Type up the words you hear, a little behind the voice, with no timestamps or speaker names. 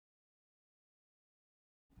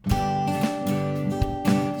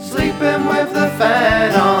sleeping with the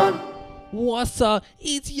fan on. What's up?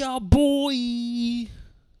 It's your boy, I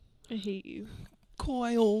hate you.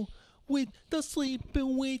 Kyle, with the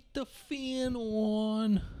sleeping with the fan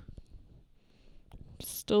on.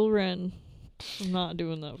 Still Ren. I'm not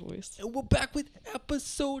doing that voice. And we're back with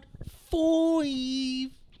episode 5. I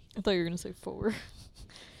thought you were gonna say 4.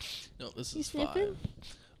 No, this You is sniffing?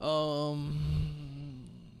 5.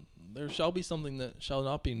 There shall be something that shall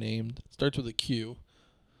not be named. Starts with a Q.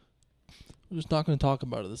 We're just not going to talk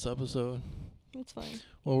about it this episode. That's fine.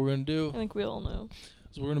 What we're going to do I think we all know.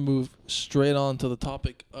 is we're going to move straight on to the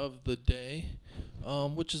topic of the day,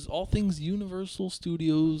 which is all things Universal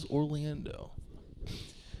Studios Orlando.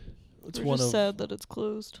 We're just sad that it's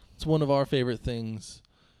closed. It's one of our favorite things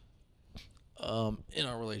in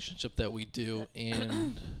our relationship that we do,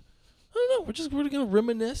 and I don't know, we're gonna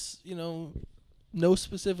reminisce, no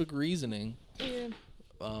specific reasoning, Yeah.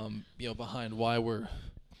 behind why we're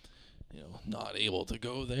not able to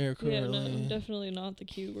go there Yeah, currently. no, definitely not the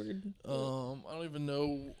Q word. I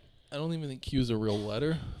don't even think Q is a real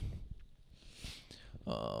letter.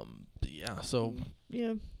 But yeah, so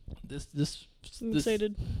Yeah, this I'm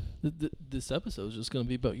excited. this episode is just gonna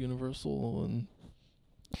be about Universal and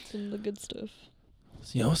Some of the good stuff.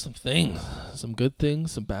 some good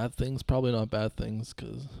things, some bad things. Probably not bad things,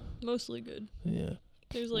 cause Mostly good. yeah,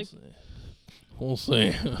 There's we'll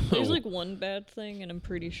see. there's like one bad thing, and I'm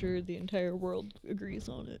pretty sure the entire world agrees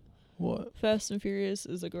on it. What? Fast and Furious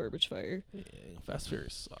is a garbage fire. Yeah, Fast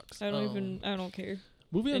Furious sucks. I don't care.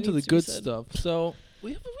 Moving It on to the needs to be good said. stuff. So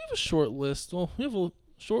we have a short list. Well, we have a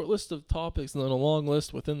short list of topics and then a long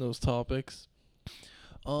list within those topics.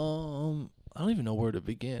 I don't even know where to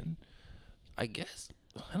begin. I guess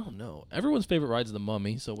I don't know. Everyone's favorite ride is the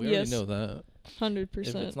Mummy, so we Yes. already know that. 100%.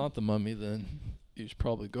 If it's not the Mummy, then you should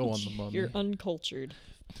probably go on the Mummy. You're uncultured.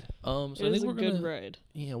 So It I is think a we're good gonna ride.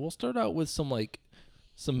 we'll start out with some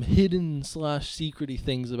hidden / secrety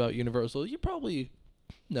things about Universal. You probably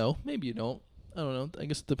know, maybe you don't. I don't know. I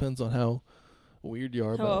guess it depends on how weird you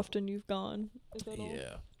are. How about often you've gone? Is that all?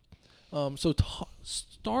 Yeah. So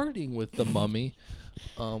starting with the Mummy,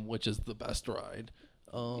 which is the best ride.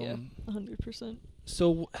 Yeah, 100%.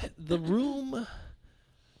 So the room.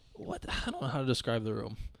 I don't know how to describe the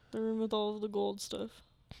room. The room with all of the gold stuff.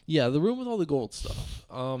 Yeah, the room with all the gold stuff.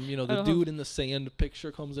 The don't dude in the sand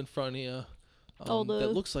picture comes in front of you.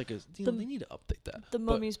 That looks like they need to update that. The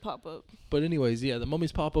mummies pop up. But anyways, yeah, the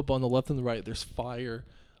mummies pop up on the left and the right. There's fire.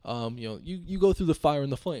 You go through the fire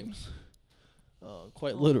and the flames.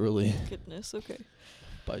 Quite literally. Goodness, okay.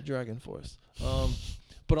 By Dragon Force.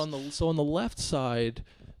 But on the left side,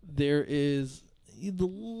 there is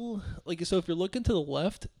so if you're looking to the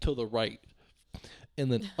left, to the right,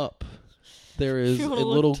 and then up, there is You a want to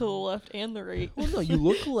little. look to the left and the right. Well, no, you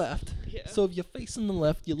look left. Yeah. So if you're facing the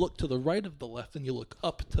left, you look to the right of the left, and you look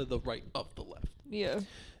up to the right of the left. Yeah.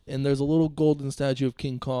 And there's a little golden statue of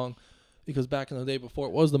King Kong, because back in the day before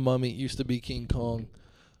it was the Mummy, it used to be King Kong,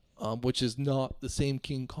 which is not the same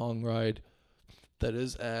King Kong ride that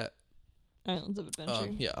is at Islands of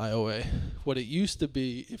Adventure. IOA. What it used to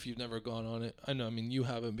be, if you've never gone on it, you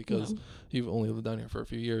haven't because you've only lived down here for a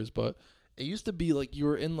few years, but it used to be like you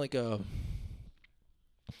were in like a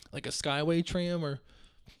Skyway tram or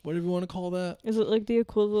whatever you want to call that. Is it like the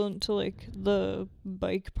equivalent to like the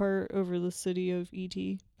bike part over the city of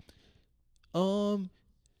E.T.?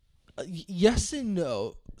 Yes and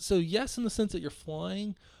no. So yes, in the sense that you're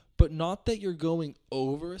flying, but not that you're going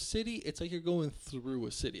over a city. It's like you're going through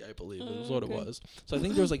a city, I believe is what it Okay. was. So I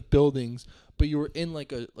think there was like buildings, but you were in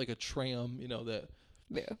like a tram, that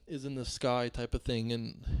Yeah. is in the sky type of thing,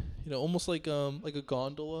 and almost like a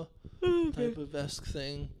gondola type of esque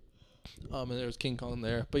thing. And there's King Kong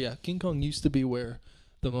there, but yeah, King Kong used to be where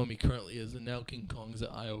the Mummy currently is, and now King Kong's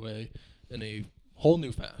at IOA in a whole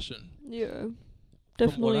new fashion. Yeah. From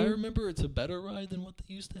Definitely. what I remember, it's a better ride than what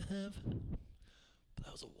they used to have. But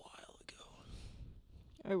that was a while ago.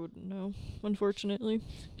 I wouldn't know, unfortunately.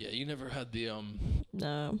 Yeah, you never had the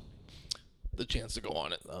No. chance to go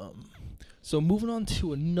on it. So moving on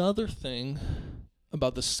to another thing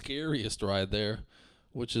about the scariest ride there,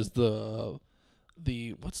 which is the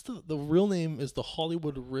real name is the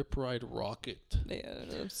Hollywood Rip Ride Rocket, Yeah,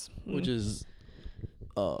 it is. which is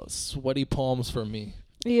sweaty palms for me.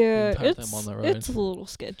 Yeah, entire time on that ride. it's a little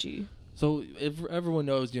sketchy. So if everyone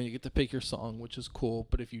knows, you get to pick your song, which is cool.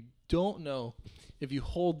 But if you don't know, if you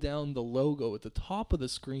hold down the logo at the top of the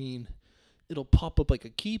screen, it'll pop up like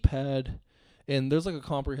a keypad, and there's like a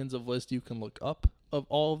comprehensive list you can look up of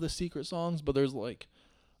all of the secret songs. But there's like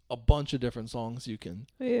a bunch of different songs you can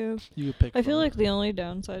Yeah. pick. I feel from. like the only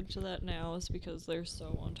downside to that now is because they're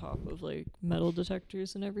so on top of like metal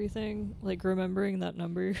detectors and everything. Like remembering that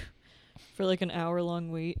number for like an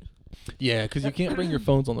hour-long wait. Yeah, because you can't bring your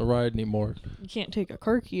phones on the ride anymore. You can't take a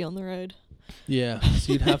car key on the ride. Yeah,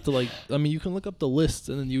 so you'd have to like. I mean, you can look up the lists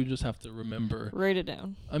and then you just have to remember. Write it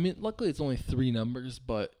down. I mean, luckily it's only 3 numbers,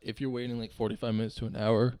 but if you're waiting like 45 minutes to an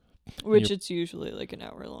hour, Which it's usually like an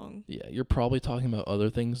hour long. yeah, you're probably talking about other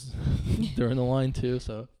things during the line too.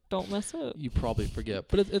 So Don't mess up. you probably forget.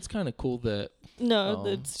 But it's kind of cool that. No,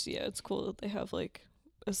 it's cool that they have like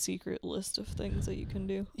a secret list of things that you can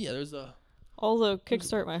do. Yeah, there's a. Although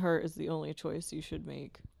Kickstart My Heart is the only choice you should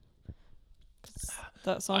make. 'Cause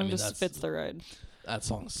that song just that's- fits the ride. That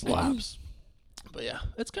song slaps. But yeah,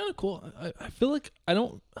 it's kind of cool. I feel like I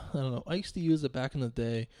don't know. I used to use it back in the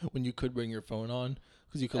day when you could bring your phone on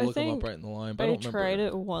because you could I look them up think right in the line. But I I don't remember. tried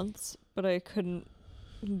it once, but I couldn't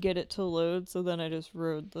get it to load, so then I just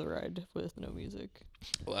rode the ride with no music.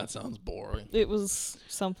 Well, that sounds boring. It was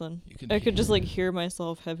something. You can. I could just like hear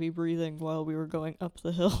myself heavy breathing while we were going up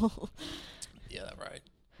the hill. Yeah, that right.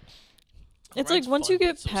 It's Ride's like once fun, you but get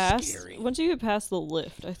it's so past scary. the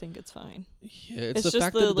lift, I think it's fine. Yeah, it's it's the just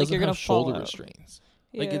fact the, that it like, doesn't you're gonna have shoulder fall out. restraints.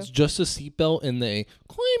 Yeah. Like it's just a seatbelt, and they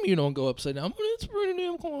claim you don't go upside down, but it's pretty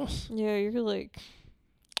damn close. Yeah, you're like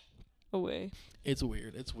away. It's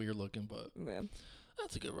weird. It's weird looking, but Yeah.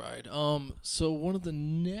 that's a good ride. So one of the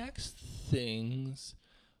next things,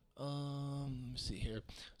 let me see here.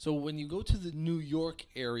 So when you go to the New York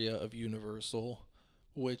area of Universal,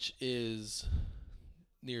 which is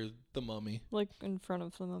near the Mummy, Like in front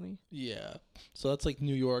of the Mummy. yeah. So that's like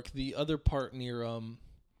New York. The other part near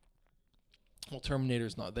well,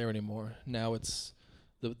 Terminator's not there anymore. Now it's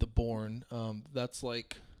the Bourne. That's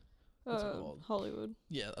like what's it called? Hollywood.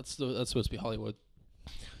 Yeah, that's supposed to be Hollywood.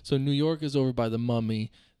 So New York is over by the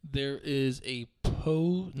Mummy. There is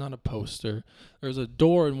not a poster. There's a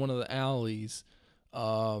door in one of the alleys,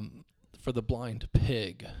 for the blind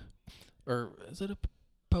pig, or is it a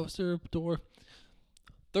poster door?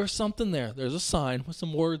 There's something there. There's a sign with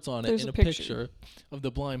some words on it There's and a a picture. picture of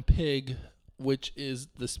the blind pig, which is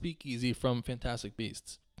the speakeasy from Fantastic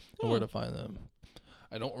Beasts. And where to find them.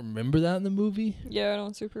 I don't remember that in the movie, Yeah, I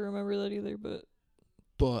don't super remember that either, but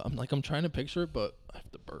but I'm trying to picture it, but I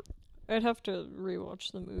have to burp. I'd have to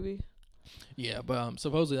rewatch the movie. Yeah, but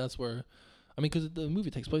supposedly that's where, I mean, because the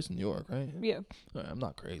movie takes place in New York, right? Yeah. All right, I'm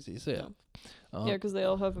not crazy. So yeah. No. Yeah, because they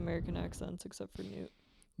all have American accents except for Newt.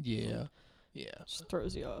 Yeah. Yeah. Just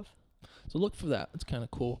throws you off. So look for that. It's kind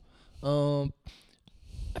of cool.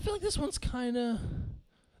 I feel like this one's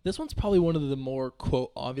probably one of the more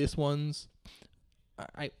quote obvious ones.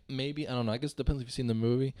 I don't know. I guess it depends if you've seen the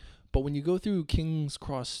movie. But when you go through King's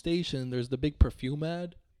Cross Station, there's the big perfume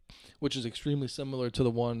ad, which is extremely similar to the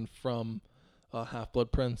one from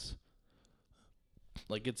Half-Blood Prince.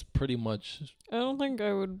 Like it's pretty much. I don't think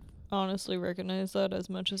I would honestly recognize that as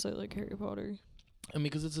much as I like Harry Potter. I mean,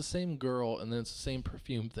 because it's the same girl and then it's the same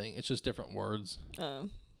perfume thing. It's just different words. I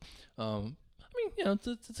mean,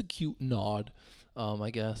 it's a cute nod, I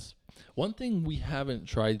guess. One thing we haven't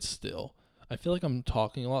tried still. I feel like I'm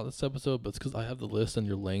talking a lot this episode, but it's because I have the list and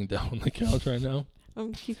you're laying down on the couch right now.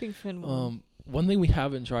 I'm keeping Finn warm. One thing we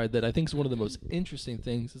haven't tried that I think is one of the most interesting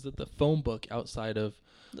things is that the phone book outside of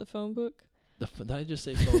The phone book? did I just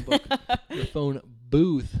say phone book? The phone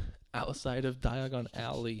booth outside of Diagon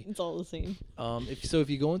Alley. It's all the same. If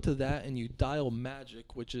you go into that and you dial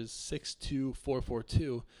magic, which is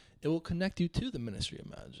 62442, it will connect you to the Ministry of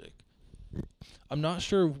Magic. I'm not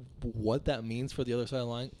sure what that means for the other side of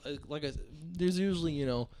the line. Like I said, there's usually,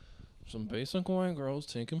 some basic white girls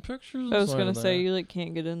taking pictures. I was going to inside say, there. you like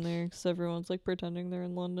can't get in there because everyone's like pretending they're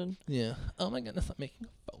in London. Yeah. Oh my goodness, I'm making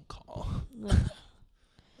a phone call.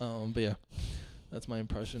 But yeah, that's my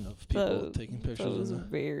impression of people taking pictures. That was in the,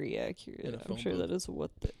 very accurate. in a I'm phone sure booth. that is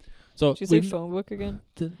what the... so Did you say phone book again?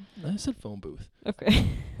 I said phone booth. Okay.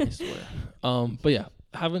 I swear. But yeah,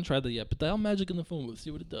 I haven't tried that yet. But dial magic in the phone booth,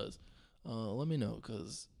 see what it does. Let me know,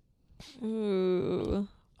 cause Ooh.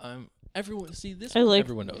 everyone see this. I One, like-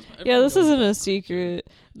 everyone knows. Yeah, Everyone this knows isn't that. a secret.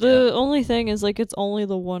 The only thing is, like, it's only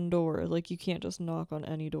the one door. Like, you can't just knock on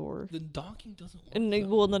any door. The knocking doesn't work. And,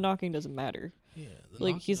 though. the knocking doesn't matter. Yeah, the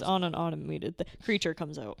Like, knocking he's doesn't- on an automated... The creature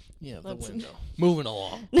comes out. Yeah, the that's- window. Moving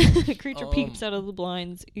along. Creature peeps out of the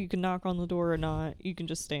blinds. You can knock on the door or not. You can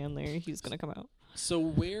just stand there. He's gonna come out. So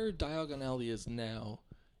where Diagon Alley is now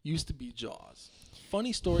used to be Jaws.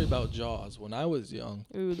 Funny story about Jaws. When I was young,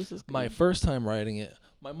 Ooh, this is good. my first time riding it,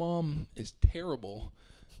 my mom is terrible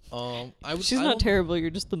She's I not don't- terrible. You're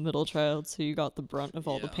just the middle child, so you got the brunt of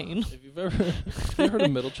all the Yeah, pain. If you've ever heard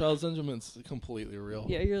of middle child syndrome, it's completely real.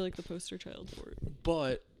 Yeah, you're like the poster child for it.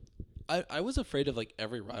 But I was afraid of like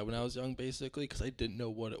every ride when I was young, basically, because I didn't know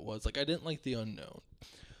what it was. Like I didn't like the unknown.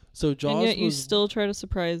 So Jaws And yet you was still try to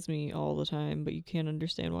surprise me all the time, but you can't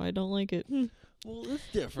understand why I don't like it. well, it's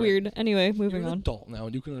different. Weird. Anyway, You're moving an on. adult now,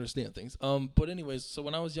 and you can understand things. But anyways, so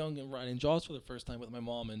when I was young and riding Jaws for the first time with my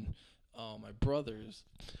mom and my brothers,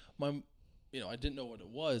 I didn't know what it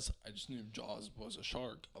was. I just knew Jaws was a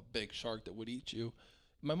shark, a big shark that would eat you.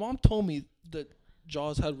 My mom told me that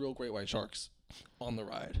Jaws had real great white sharks on the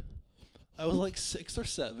ride. I was like 6 or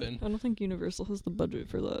 7 I don't think Universal has the budget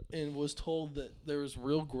for that. and was told that there was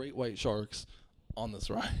real great white sharks on this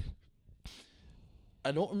ride.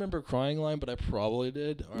 I don't remember crying line, but I probably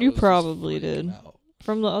did. Or I You was just probably freaking did. out.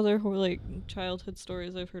 From the other childhood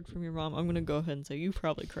stories I've heard from your mom, I'm gonna go ahead and say you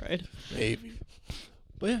probably cried. Maybe.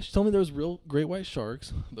 But yeah, she told me there was real great white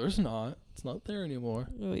sharks. There's not. It's not there anymore.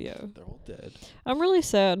 Oh yeah. They're all dead. I'm really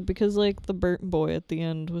sad because like the burnt boy at the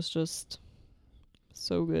end was just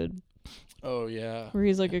so good. Oh yeah. Where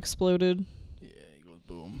he's like exploded. Yeah, he goes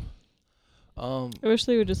boom. I wish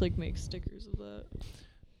they would just like make stickers of that.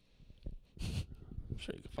 I'm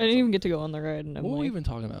sure you can I find didn't even some. get to go on the ride, and I'm What were we like, even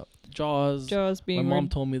talking about? Jaws. Jaws My being mom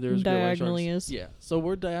told me there's great white diagonally sharks. is. Yeah. So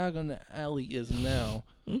where Diagon Alley is now.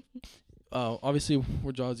 Obviously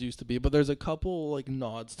where Jaws used to be, but there's a couple like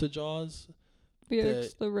nods to Jaws. Yeah, that-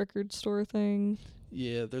 it's the record store thing.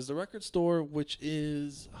 Yeah, there's the record store, which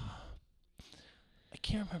is I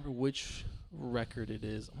can't remember which record it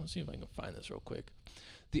is. I'm gonna see if I can find this real quick.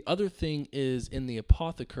 The other thing is in the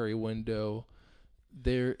apothecary window,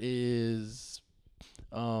 there is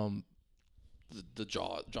the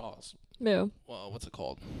Jaws. Yeah. Well, what's it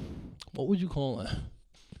called? What would you call it?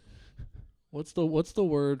 What's the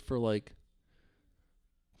word for like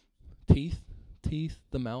teeth? Teeth,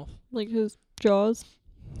 the mouth? Like his jaws.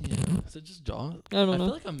 Yeah. Is it just jaw? I don't I know.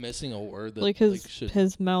 feel like I'm missing a word that Like his should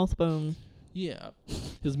his mouth bone. yeah,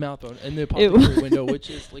 his mouth bone and the apothecary window, which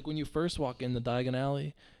is like when you first walk in the Diagon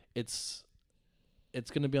Alley, it's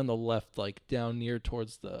gonna be on the left, like down near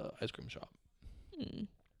towards the ice cream shop. Mm.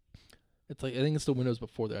 It's like I think it's the windows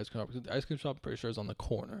before the ice cream shop. Because the ice cream shop, I'm pretty sure, is on the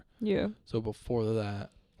corner. Yeah. So before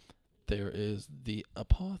that, there is the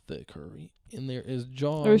apothecary, and there is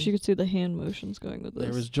Jaws. I wish you could see the hand motions going with this.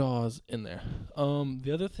 There is Jaws in there.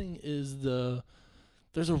 The other thing is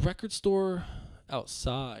there's a record store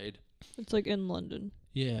outside. It's like in London.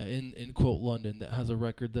 Yeah, in quote London that has a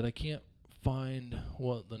record that I can't find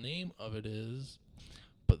what the name of it is,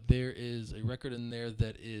 but there is a record in there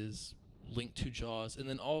that is linked to Jaws, and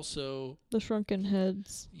then also The Shrunken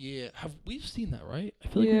Heads. we've seen that, right? I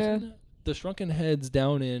feel like we've Yeah. seen that. The Shrunken Heads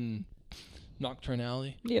down in Nocturne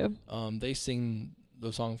Alley. Yeah. They sing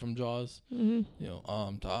the song from Jaws. Mhm.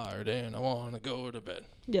 I'm tired and I wanna go to bed.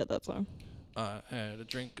 Yeah, that song. I had a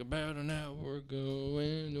drink about an hour ago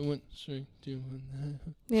and it went straight to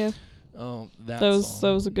Yeah. that That was song.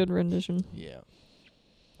 that was a good rendition. Yeah.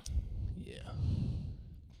 Yeah.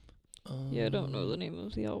 Yeah, I don't know the name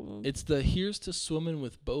of the album. It's the Here's to Swimming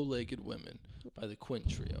with Bow-Legged Women by the Quint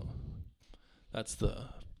Trio. That's the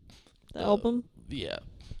album. Yeah.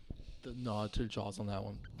 The nod to Jaws on that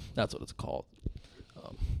one. That's what it's called.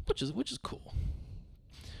 Which is cool.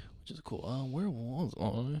 Which is cool. Where was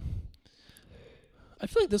I? I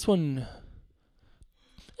feel like this one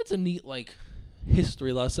it's a neat like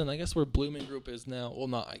history lesson. I guess where Blue Man Group is now, well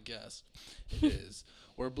not I guess. It is.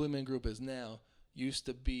 Where Blue Man Group is now used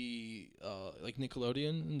to be like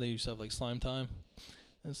Nickelodeon, and they used to have like Slime Time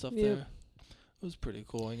and stuff Yep. there. It was pretty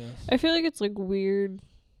cool, I guess. I feel like it's like weird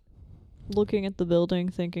looking at the building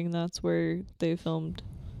thinking that's where they filmed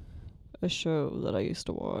a show that I used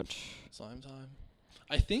to watch. Slime Time.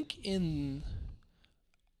 I think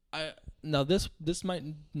now this might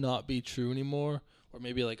not be true anymore, or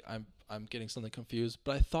maybe like I'm getting something confused,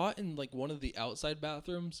 but I thought in like one of the outside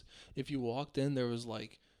bathrooms, if you walked in, there was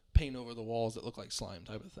like paint over the walls that looked like slime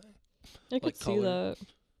type of thing. I could Like see color. that.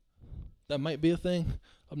 That might be a thing.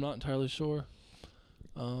 I'm not entirely sure.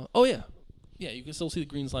 Oh yeah, you can still see the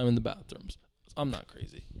green slime in the bathrooms. I'm not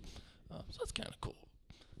crazy. So that's kind of cool.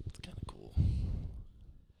 It's kind of cool.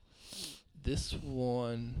 This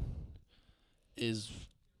one is,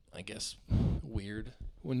 I guess, weird.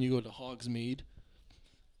 When you go to Hogsmeade,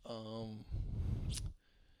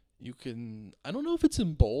 you can. I don't know if it's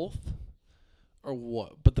in both or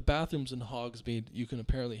what, but the bathrooms in Hogsmeade, you can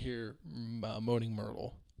apparently hear Moaning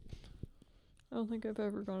Myrtle. I don't think I've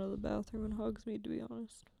ever gone to the bathroom in Hogsmeade, to be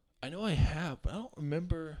honest. I know I have, but I don't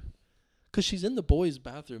remember. Because she's in the boys'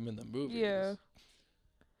 bathroom in the movie. Yeah.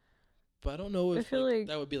 But I don't know I if feel like-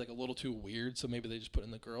 that would be like a little too weird, so maybe they just put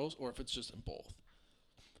in the girls, or if it's just in both.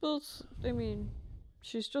 Well, I mean,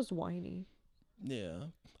 she's just whiny. Yeah.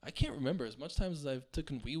 I can't remember as much times as I've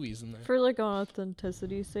taken wee-wees in there. For like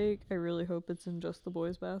authenticity's sake, I really hope it's in just the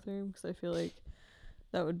boys' bathroom because I feel like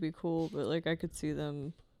that would be cool. But like I could see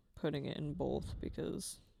them putting it in both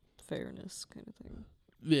because fairness kind of thing.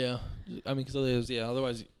 Yeah. I mean, because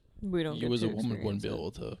otherwise We don't. you get as to a woman wouldn't experience be it.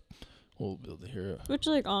 able to hear it. Which,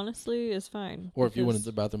 like, honestly, is fine. Or if you went into because-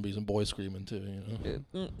 the bathroom, be some boys screaming too, you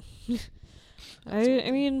know.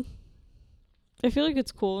 I mean, I feel like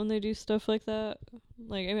it's cool when they do stuff like that.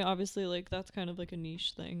 Like, I mean, obviously, like, that's kind of like a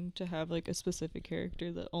niche thing to have, like, a specific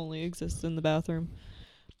character that only exists in the bathroom.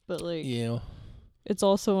 But, like, Yeah. it's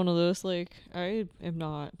also one of those, like, I am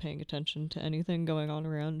not paying attention to anything going on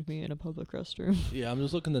around me in a public restroom. Yeah, I'm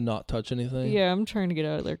just looking to not touch anything. Yeah, I'm trying to get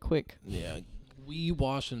out of there quick. Yeah. We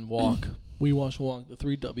wash and walk. We wash and walk. The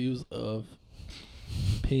 3 W's of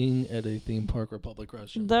peeing at a theme park or public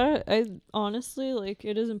restroom. That, I honestly, like,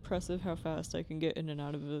 it is impressive how fast I can get in and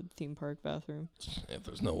out of a theme park bathroom. If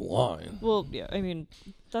there's no line. Well, yeah, I mean,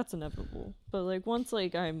 that's inevitable. But, like, once,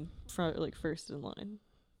 like, I'm first in line,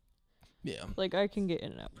 Yeah. like, I can get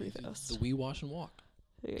in and out pretty The fast. we wash and walk.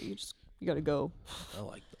 Yeah, you gotta go. I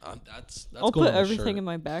like that's I'll going put on a everything shirt. in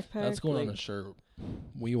my backpack. That's going like, on a shirt.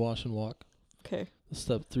 We wash and walk. Okay.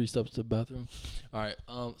 3 steps to the bathroom. All right.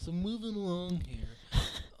 So moving along here.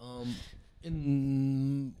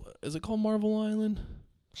 Is it called Marvel Island?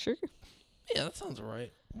 Sure. Yeah, that sounds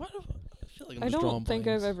right. Why do I feel like I'm I just drawing don't think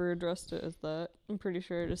blanks. I've ever addressed it as that. I'm pretty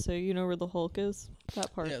sure I just say, you know where the Hulk is?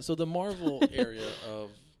 That part. Yeah, so the Marvel area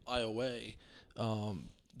of IOA,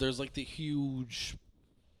 there's like the huge,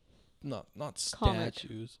 not Comic.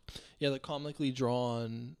 statues. Yeah, the comically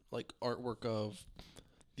drawn like artwork of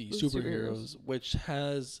the The superheroes, which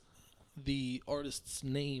has the artist's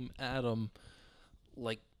name, Adam,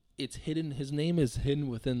 like it's hidden. His name is hidden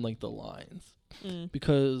within like the lines. Mm.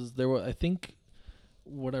 Because there were, I think,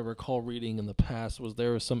 what I recall reading in the past was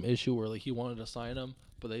there was some issue where like he wanted to sign him,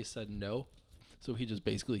 but they said no, so he just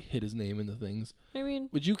basically hid his name in the things. I mean,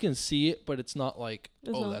 Which you can see it, but it's not like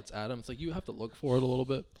It's oh not. that's Adam. It's like you have to look for it a little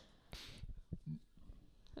bit.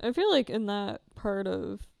 I feel like in that part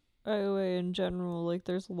of IOA in general, like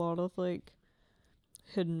there's a lot of like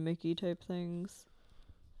hidden Mickey type things.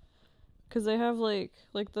 Cause they have like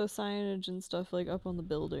the signage and stuff like up on the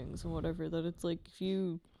buildings and whatever that it's like if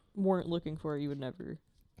you weren't looking for it, you would never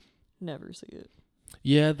see it.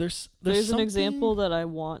 Yeah, there's There's an something- example that I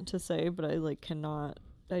want to say, but I like cannot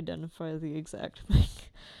identify the exact thing.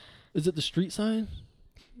 Is it the street sign?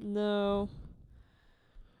 No.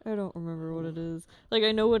 I don't remember what it is. Like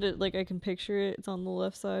I know what it like I can picture it. It's on the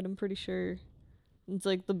left side, I'm pretty sure. It's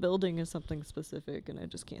like the building is something specific and I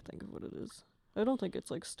just can't think of what it is. I don't think it's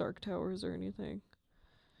like Stark Towers or anything.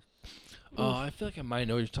 I feel like I might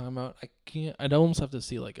know what you're talking about. I can't. I'd almost have to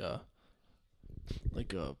see like a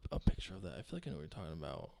picture of that. I feel like I know what you're talking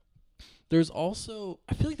about. There's also,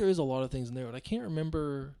 I feel like there is a lot of things in there, but I can't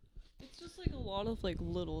remember. It's just like a lot of like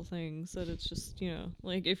little things that it's just, you know,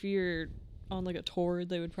 like if you're on like a tour,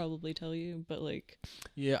 they would probably tell you, but like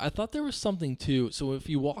Yeah, I thought there was something too. So if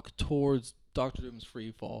you walk towards Doctor Doom's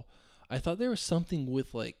free fall, I thought there was something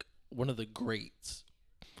with like one of the grates,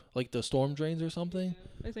 like the storm drains or something.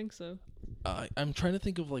 I think so. I'm trying to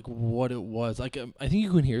think of like what it was. Like I think you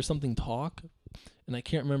can hear something talk, and I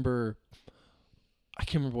can't remember. I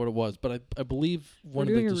can't remember what it was, but I believe one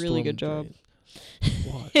We're of doing the a really storm good job. drains-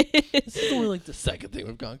 What? This is only like the second thing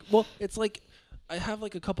we've gone. Well, it's like I have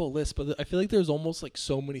like a couple of lists, but I feel like there's almost like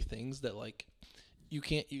so many things that like you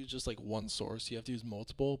can't use just like one source. You have to use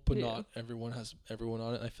multiple, but Yeah. not everyone has everyone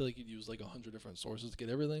on it. I feel like you'd use like 100 different sources to get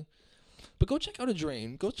everything. But go check out a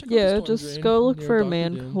drain. Go check out the Yeah, storm just drain go look near for a Dr.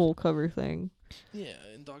 Doom's. manhole cover thing. Yeah,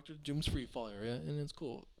 in Doctor Doom's free fall area, and it's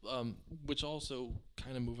cool. Which also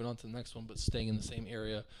kind of moving on to the next one, but staying in the same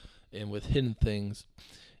area, and with hidden things,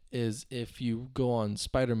 is if you go on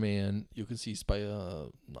Spider-Man, you can see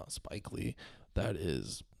not Spike Lee, that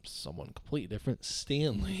is someone completely different,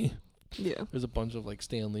 Stan Lee. Yeah. There's a bunch of like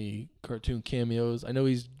Stan Lee cartoon cameos. I know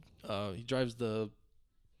he drives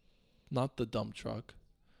not the dump truck,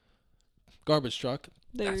 garbage truck.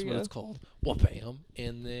 There That's you what go. it's called. Well, bam.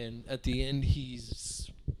 And then at the end, he's,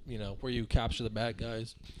 where you capture the bad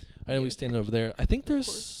guys. I know he's standing over there. I think there's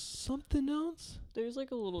course. something else. There's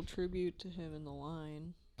like a little tribute to him in the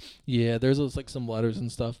line. Yeah, there's those, like some letters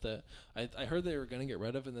and stuff that I heard they were going to get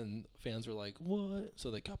rid of, and then fans were like, what?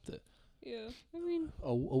 So they kept it. Yeah. I mean,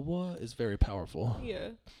 A what is very powerful. yeah.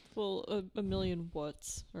 Well, a million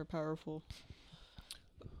watts are powerful.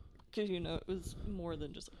 Because, it was more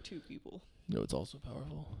than just like two people. No, it's also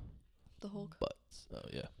powerful. The Hulk. But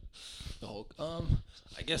yeah, the Hulk.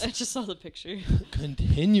 I guess I just saw the picture.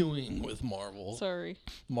 continuing with Marvel. Sorry.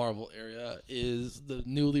 Marvel area is the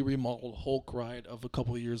newly remodeled Hulk ride of a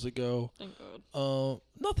couple years ago. Thank God.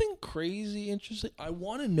 Nothing crazy interesting. I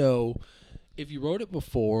want to know if you wrote it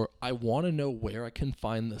before. I want to know where I can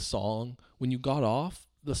find the song. When you got off,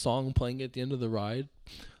 the song playing at the end of the ride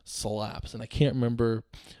slaps, and I can't remember.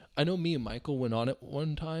 I know me and Michael went on it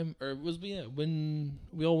one time, or it was when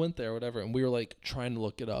we all went there or whatever, and we were like trying to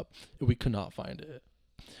look it up, and we could not find it.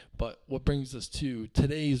 But what brings us to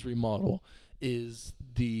today's remodel is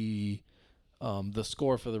the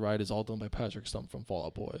score for the ride is all done by Patrick Stump from Fall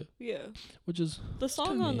Out Boy, Yeah. which is The song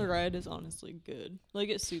kinda on the neat. ride is honestly good. Like,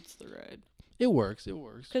 it suits the ride. It works. It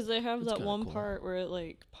works. Because they have It's that kinda one cool. part where it,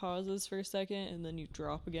 like, pauses for a second and then you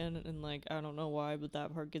drop again. And, like, I don't know why, but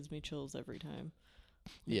that part gives me chills every time.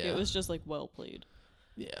 Like, Yeah. It was just, like, well played.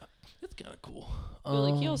 Yeah. It's kind of cool. But,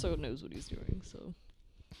 like, he also knows what he's doing, so.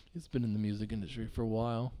 He's been in the music industry for a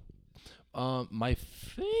while. My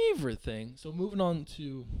favorite thing. So moving on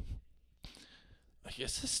to, I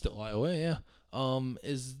guess it's still Iowa, yeah.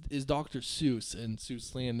 Is Dr. Seuss and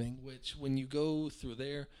Seuss Landing, which when you go through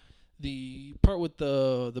there, the part with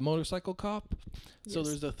the motorcycle cop. So Yes.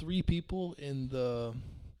 there's the 3 people in the,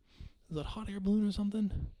 is that hot air balloon or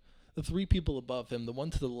something? The 3 people above him. The one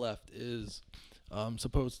to the left is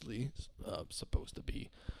supposedly supposed to be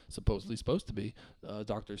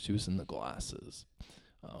Dr. Seuss in the glasses,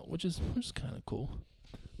 which is kind of cool.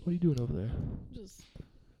 What are you doing over there? Just,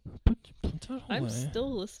 Put that I'm away.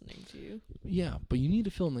 still listening to you. Yeah, but you need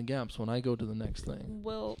to fill in the gaps when I go to the next thing.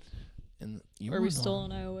 Well, And you are were we still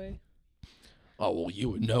not. on IOA? Oh well, you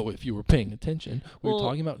would know if you were paying attention. We were Well,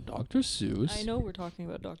 talking about Dr. Seuss. I know we're talking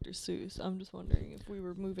about Dr. Seuss. I'm just wondering if we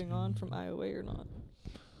were moving on from IOA or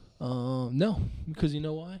not. No, because you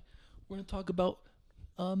know why? We're gonna talk about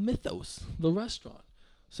Mythos, the restaurant.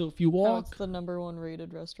 So if you How it's walk, the #1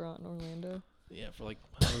 rated restaurant in Orlando. yeah, for like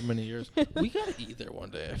however many years, we gotta eat there one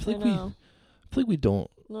day. I I feel like know. we don't.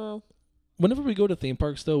 No. Whenever we go to theme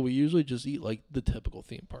parks, though, we usually just eat like the typical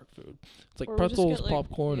theme park food. It's like Or we just pretzels, get, like-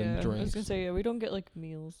 popcorn, yeah, and I was drinks. gonna say, yeah, we don't get like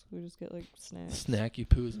meals. We just get like snacks. Snacky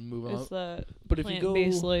poos and move It's on. that But if you go,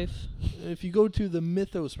 plant-based life. if you go to the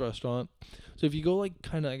Mythos restaurant, so if you go like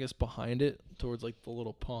kind of I guess behind it towards like the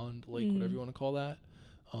little pond, lake, whatever Mhm. you want to call that,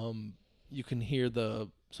 you can hear the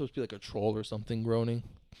supposed to be like a troll or something groaning,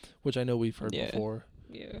 which I know we've heard Yeah. before.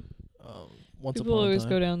 Yeah. Once People upon a always time.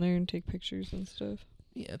 go down there and take pictures and stuff.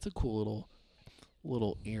 Yeah, it's a cool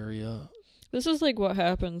little area. This is like what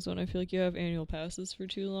happens when I feel like you have annual passes for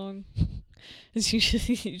too long. Is you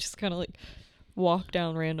just kind of like walk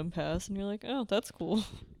down random paths and you're like, oh, that's cool.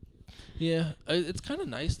 Yeah, it's kind of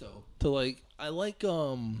nice though to like. I like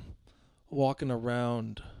walking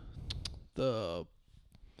around the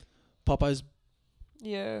Popeyes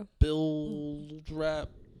Yeah. bill wrap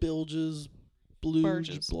bilges,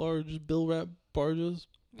 Barges. bill wrap barges.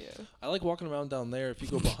 Yeah. I like walking around down there. If you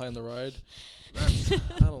go behind the ride, that's,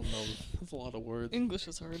 I don't know. That's a lot of words. English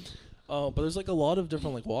is hard. But there's like a lot of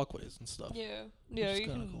different like walkways and stuff. Yeah. which Yeah, is you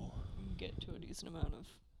kinda can cool. get to a decent amount of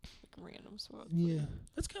like random spots. Yeah,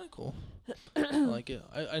 that's kind of cool. I like it.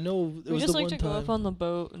 I know it We was just the like one to time. go up on the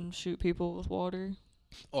boat and shoot people with water.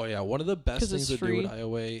 Oh yeah, one of the best 'Cause things it's to do free. at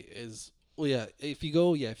IOA is if you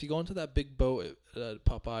go onto that big boat at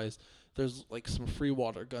Popeyes, there's like some free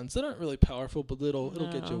water guns that aren't really powerful, but it'll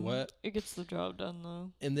get you No, wet. It gets the job done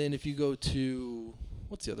though. And then if you go to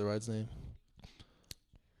what's the other ride's name?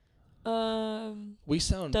 We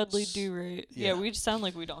sound Dudley Do Right. Yeah, yeah. we just sound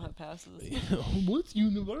like we don't have passes. What's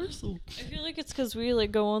Universal? I feel like it's 'cause we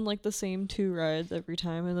like go on like the same 2 rides every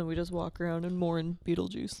time, and then we just walk around and more in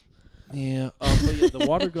Beetlejuice. Yeah, but yeah, the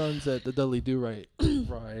water guns at the Dudley Do Right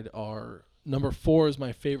ride are number 4 is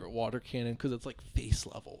my favorite water cannon because it's like face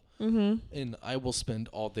level, and I will spend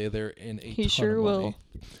all day there in a He ton sure of money. will.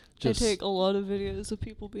 I take a lot of videos of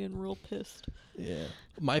people being real pissed. Yeah.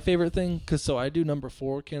 My favorite thing, because so I do number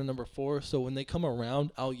 4, cannon number 4. So when they come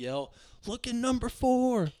around, I'll yell, look at number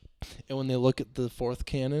 4. And when they look at the 4th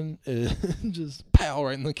cannon, it just pow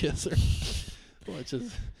right in the kisser. which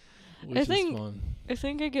is think- fun. I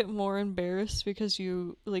think I get more embarrassed because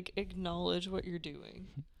you like acknowledge what you're doing.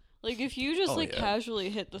 Like if you just Oh, like yeah.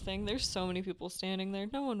 casually hit the thing, there's so many people standing there,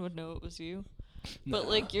 no one would know it was you. But Nah.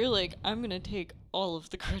 like you're like, I'm gonna take all of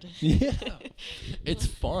the credit. Yeah. It's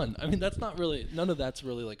fun. I mean, that's not really, none of that's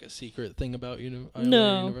really like a secret thing about IOA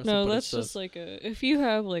No, Universal, no, but that's it's just like if you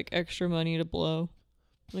have like extra money to blow,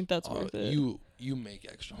 like that's worth it. you make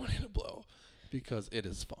extra money to blow because it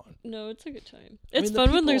is fun. No, it's a good time. I It's mean, the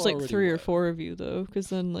fun when people there's are like already 3 or wet. 4 of you though, because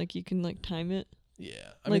then like you can like time it.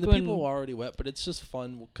 Yeah, I Like mean the people when- are already wet, but it's just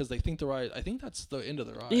fun because they think the ride. I think that's the end of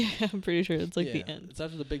the ride. Yeah, I'm pretty sure it's like Yeah, the end. It's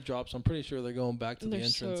after the big drop, so I'm pretty sure they're going back to And the they're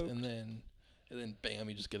entrance, soaked. and then bam,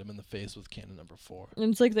 you just get them in the face with cannon number 4.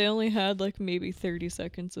 And it's like they only had like maybe 30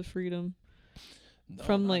 seconds of freedom. No,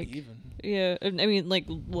 From, not like, even. Yeah, I mean like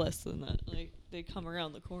less than that. Like they come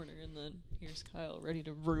around the corner and then here's Kyle ready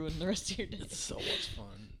to ruin the rest of your day. It's so much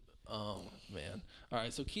fun. Oh man! All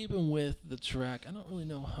right, so keeping with the track, I don't really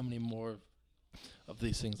know how many more of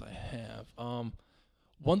these things I have.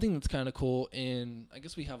 One thing that's kind of cool, and I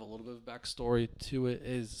guess we have a little bit of backstory to it,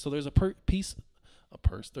 is so there's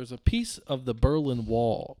there's a piece of the Berlin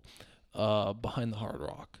Wall, behind the Hard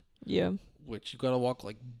Rock, Yeah. which you gotta walk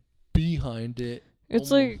like behind it. It's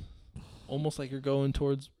almo- like almost like you're going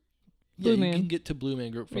towards. Blue Yeah, Man. you can get to Blue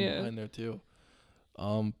Man Group from Yeah. behind there too.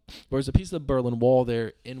 There's a piece of the Berlin Wall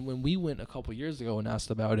there, and when we went a couple years ago and asked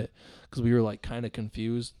about it, because we were like kind of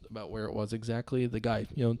confused about where it was exactly, the guy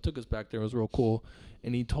took us back there. It was real cool,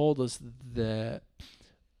 and he told us that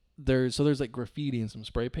there's like graffiti and some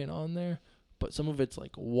spray paint on there, but some of it's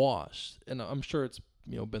like washed, and I'm sure it's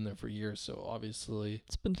been there for years, so obviously.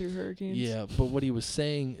 it's been through hurricanes. Yeah, but what he was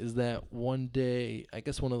saying is that one day, I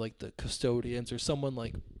guess one of like the custodians or someone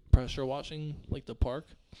like pressure washing like the park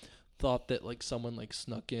thought that like someone like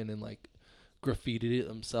snuck in and like graffitied it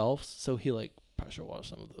themselves, so he like pressure washed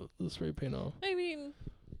some of the spray paint off. I mean,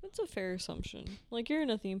 that's a fair assumption. Like you're in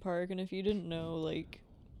a theme park and if you didn't know like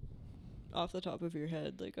off the top of your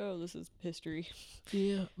head like, oh, this is history.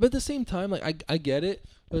 Yeah, but at the same time, like I get it,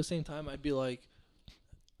 but at the same time I'd be like,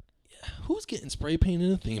 yeah, who's getting spray paint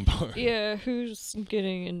in a theme park? Yeah, who's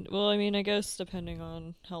getting in? Well, I mean, I guess depending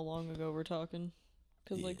on how long ago we're talking.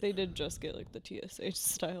 Because, like, they did just get, like, the TSH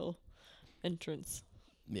style entrance.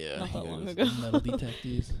 Yeah, Not that here long it is, ago. metal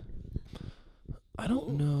detectees. I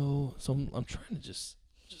don't know, so I'm trying to just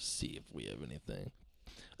see if we have anything.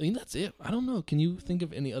 I think that's it. I don't know. Can you think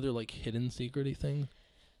of any other like hidden secrety thing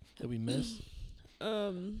that we missed?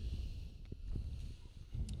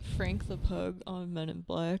 Frank the Pug on Men in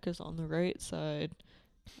Black is on the right side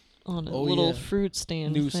on a Oh, little yeah. fruit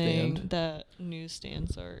stand Newsstand. thing. That newsstand,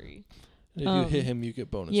 sorry. And if you hit him, you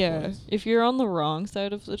get bonus Yeah, points. if you're on the wrong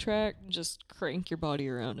side of the track, just crank your body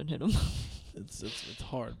around and hit him. It's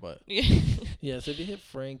hard, but Yeah. yeah. So if you hit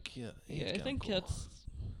Frank, yeah, he's Yeah, I kinda think cool. that's,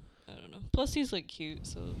 I don't know. Plus, he's like cute,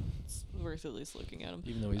 so it's worth at least looking at him.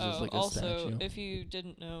 Even though he's just like a also, statue. if you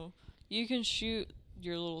didn't know, you can shoot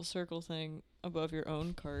your little circle thing above your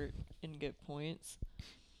own cart and get points.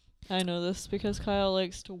 I know this because Kyle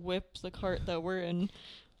likes to whip the cart that we're in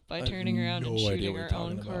by I have turning around and no idea shooting what our you're own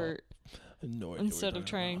talking about. cart I have no idea what instead you're of talking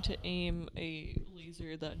trying about. to aim a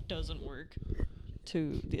laser that doesn't work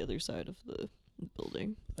to the other side of the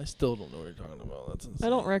building. I still don't know what you're talking about. That's insane. I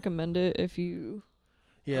don't recommend it if you.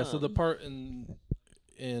 Yeah, so the Um, part in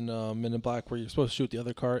Men in Black where you're supposed to shoot the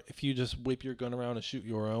other cart, if you just whip your gun around and shoot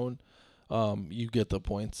your own, you get the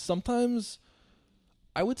points. Sometimes,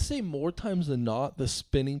 I would say more times than not, the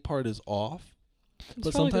spinning part is off. It's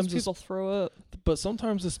But probably 'cause sometimes people throw up. But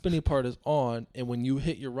sometimes the spinning part is on, and when you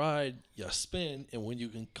hit your ride, you spin, and when you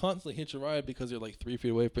can constantly hit your ride because you're like 3 feet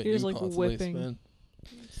away from it, You're you just, like, constantly whipping. spin,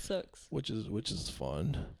 It sucks. which is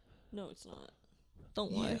fun. No, it's not.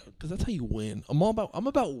 Don't lie. Yeah, because that's how you win. I'm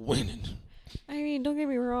about winning. I mean, don't get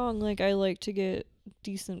me wrong. Like, I like to get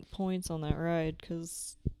decent points on that ride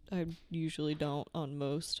because I usually don't on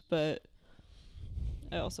most, but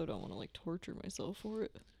I also don't want to like torture myself for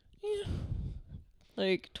it. Yeah.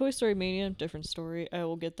 Like Toy Story Mania, different story. I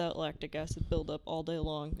will get that lactic acid buildup all day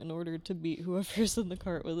long in order to beat whoever's in the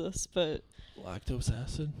cart with us. But Lactose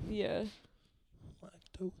acid. yeah,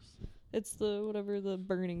 Lactose. it's the whatever the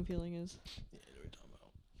burning feeling is. Yeah, I know what you're talking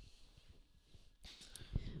about.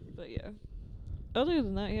 But yeah, other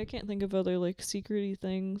than that, yeah, I can't think of other like secrety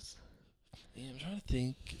things. Yeah, I'm trying to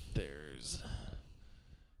think if there's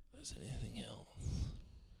anything else.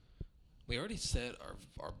 We already said our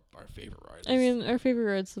favorite ride. I mean, our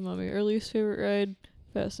favorite ride's the Mummy. Our least favorite ride,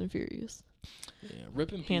 Fast and Furious. yeah,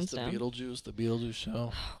 rip in hands peace the down. Beetlejuice show.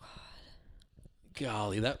 Oh God.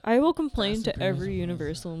 Golly, that I will complain Fast to and Furious every is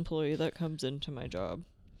Universal employee that comes into my job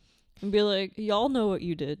and be like, y'all know what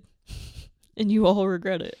you did. And you all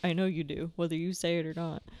regret it. I know you do, whether you say it or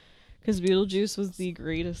not. Because Beetlejuice was the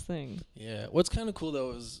greatest thing. Yeah, what's kind of cool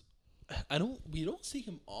though is we don't see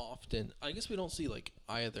him often. I guess we don't see like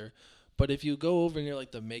either. But if you go over near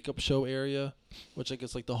like the makeup show area, which I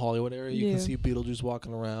guess like the Hollywood area, you Yeah. can see Beetlejuice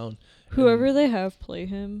walking around. Whoever they have play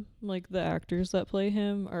him, like the actors that play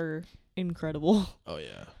him, are incredible. Oh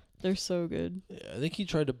yeah. They're so good. Yeah, I think he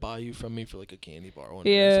tried to buy you from me for like a candy bar one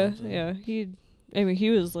day or Yeah, something. yeah. He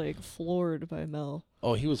was like floored by Mel.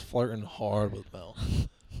 Oh, he was flirting hard with Mel.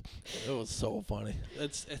 It was so funny.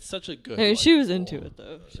 It's such a good. Hey, like, she was into role. it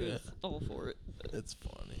though. She Yeah. was all for it. It's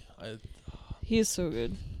funny. He is so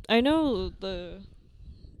good. I know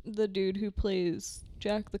the dude who plays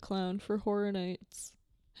Jack the Clown for Horror Nights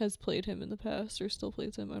has played him in the past or still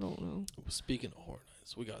plays him. I don't know. Speaking of Horror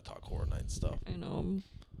Nights, we gotta talk Horror Nights stuff. I know. I'm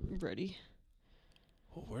ready.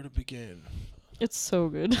 Well, where to begin? It's so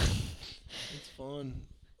good. It's fun.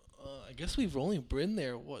 I guess we've only been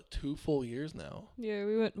there 2 full years now. Yeah,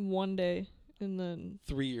 we went one day and then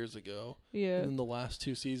 3 years ago. yeah. And in the last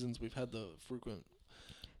 2 seasons, we've had the frequent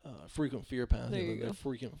fear pass. There you the go.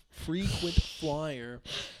 frequent flyer.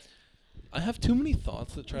 I have too many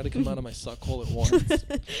thoughts that try to come out of my suck hole at once.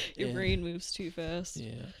 Your Yeah. brain moves too fast.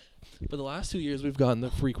 Yeah. But the last 2 years, we've gotten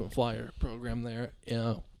the frequent flyer program there.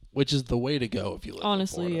 Yeah. Which is the way to go if you live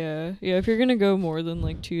Honestly, in Florida. yeah. Yeah, if you're going to go more than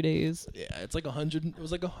like 2 days. Yeah, it's like it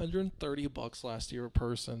was like $130 last year a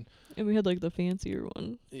person. And we had like the fancier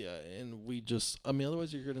one. Yeah, and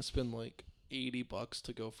otherwise you're gonna spend like $80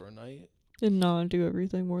 to go for a night. And not do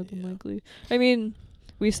everything more than Yeah. likely. I mean,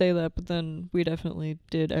 we say that, but then we definitely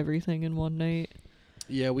did everything in one night.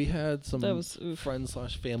 Yeah, we had some That was oof.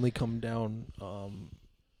 friends/family come down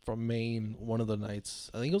from Maine one of the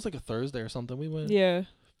nights. I think it was like a Thursday or something. We went. Yeah.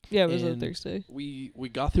 Yeah, it was a And Thursday. We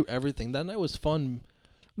got through everything. That night was fun.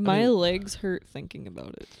 My mean- legs hurt thinking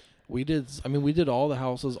about it. We did all the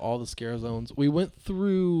houses, all the scare zones. We went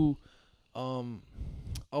through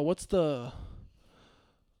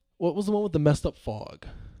what was the one with the messed up fog?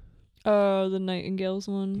 The Nightingales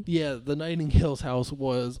one. Yeah, the Nightingale's house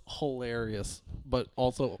was hilarious, but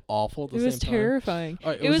also awful at the It same was time. terrifying.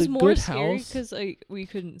 All right, It was a more good scary house. because we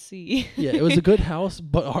couldn't see. Yeah, it was a good house,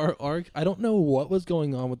 but our I don't know what was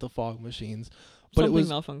going on with the fog machines, but Something it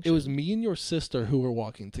malfunctioned. was me and your sister who were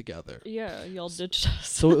walking together. Yeah, y'all ditched us.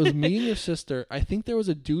 So it was me and your sister. I think there was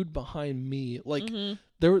a dude behind me. Like Mhm.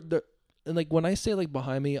 there, and like when I say like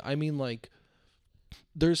behind me, I mean like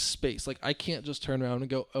there's space. Like I can't just turn around and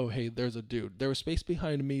go, oh hey, there's a dude. There was space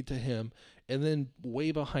behind me to him, and then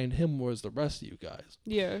way behind him was the rest of you guys.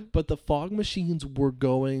 Yeah. But the fog machines were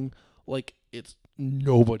going like it's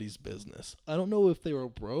nobody's business. I don't know if they were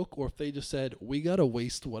broke or if they just said, we got to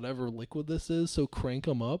waste whatever liquid this is, so crank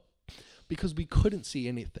them up, because we couldn't see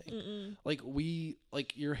anything. Mm-mm.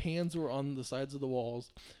 Like your hands were on the sides of the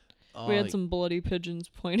walls. We had some bloody pigeons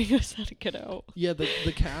pointing us how to get out. Yeah, the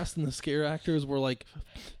cast and the scare actors were like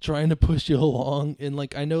trying to push you along, and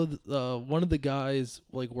like I know one of the guys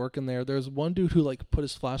like working there's one dude who like put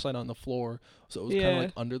his flashlight on the floor, so it was kind of Yeah.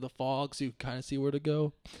 like under the fog, so you kind of see where to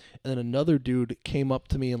go. And then another dude came up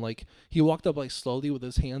to me and like he walked up like slowly with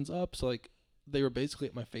his hands up, so like they were basically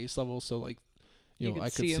at my face level, so like You I could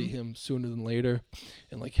could see see him sooner than later,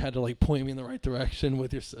 and like had to like point me in the right direction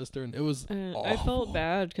with your sister, and it was And I awful. felt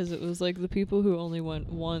bad because it was like the people who only went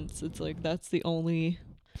once. It's like that's the only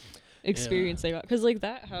experience they got. Because like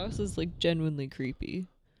that house is like genuinely creepy.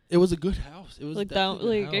 It was a good house. It was Like that.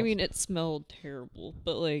 definitely a Like good I mean, house. it smelled terrible,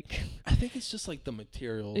 but like I think it's just like the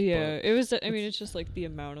materials. yeah, but it was. I mean, it's just like the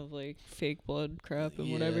amount of like fake blood crap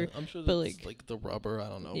and whatever. I'm sure but, that's like the rubber. I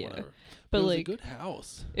don't know, yeah. whatever. But it was like a good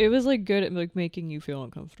house. it was like good at like making you feel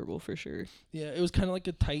uncomfortable for sure. Yeah, it was kind of like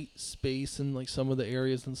a tight space in like some of the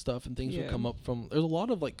areas and stuff, and things would Yeah. come up from. There's a lot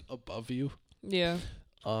of like above you. Yeah.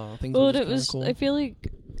 Things. Well, were and just it was. cool. I feel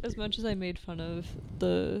like as much as I made fun of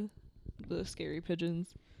the scary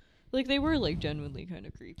pigeons, like they were like genuinely kind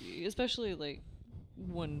of creepy, especially like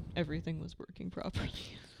when everything was working properly.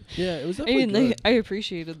 Yeah, it was I definitely mean, good. I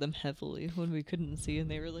appreciated them heavily when we couldn't see, and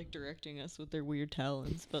they were like directing us with their weird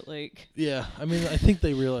talons. But like Yeah, I mean, I think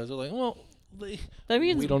they realized they're like, well, that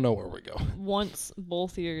means we don't know where we go. once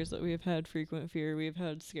both years that we have had frequent fear, we've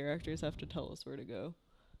had scare actors have to tell us where to go.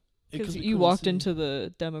 Because we you couldn't walked see. into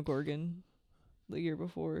the Demogorgon the year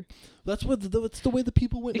before. That's the way the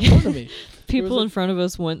people went in front of me. People a- in front of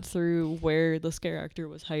us went through where the scare actor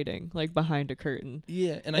was hiding, like behind a curtain.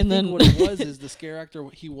 Yeah, and I And think then- what it was is the scare actor,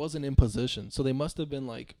 he wasn't in position, so they must have been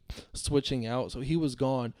like switching out. So he was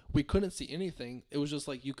gone. We couldn't see anything. It was just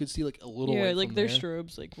like you could see like a little. Yeah, light like from their there.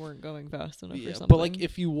 strobes like weren't going fast enough or Yeah, something. but like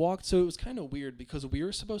if you walked, so it was kind of weird because we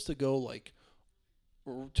were supposed to go like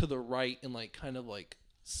to the right and like kind of like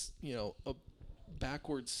a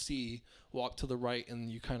backwards C, walk to the right,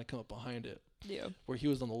 and you kind of come up behind it. yeah. Where he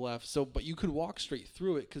was on the left, so but you could walk straight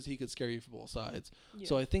through it because he could scare you from both sides. Yeah.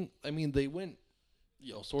 So I mean they went,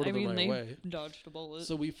 sort of I mean, the right they way. dodged a bullet.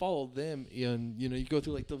 So we followed them, and you go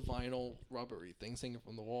through like the vinyl rubbery things hanging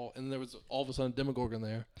from the wall, and there was all of a sudden Demogorgon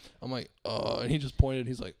there. I'm like, and he just pointed.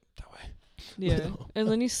 He's like, that way. yeah, and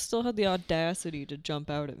then he still had the audacity to jump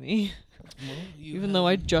out at me, Well, even though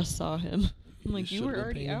I just saw him. I'm like, you should've were been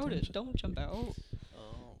already paying out. attention. Don't jump out. Oh,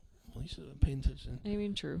 well, you should have been paying attention. I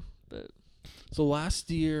mean, true, but So last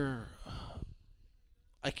year,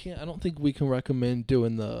 I don't think we can recommend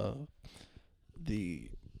doing the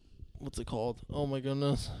what's it called? Oh my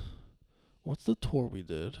goodness, what's the tour we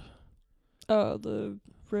did? the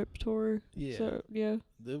Rip tour. Yeah, So yeah,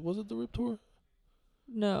 was it the Rip tour?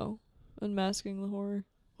 no, Unmasking the Horror.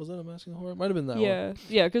 Was that a Masking Horror? It might have been that one.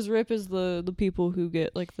 Yeah, because Rip is the people who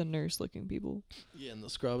get like the nurse-looking people. Yeah, and the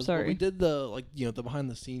Scrubs. Sorry. But we did the the behind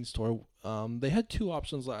the scenes tour. They had two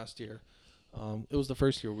options last year. It was the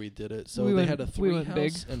first year we did it, so they had a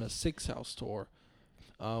 3-house and a 6-house tour,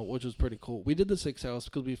 which was pretty cool. We did the 6-house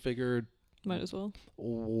because we figured Might as well.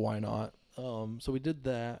 why not. So we did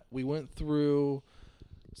that. We went through.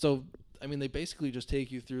 So I mean, they basically just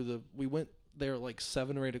take you through we went there like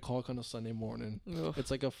 7 or 8 o'clock on a Sunday morning. Ugh.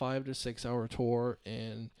 It's like a 5 to 6 hour tour,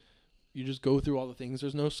 and you just go through all the things.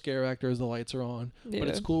 There's no scare actors. The lights are on, Yeah. but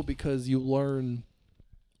it's cool because you learn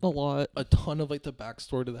a lot. a ton of like the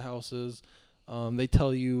backstory to the houses. They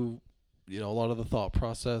tell you, a lot of the thought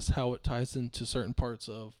process, how it ties into certain parts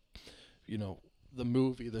of, the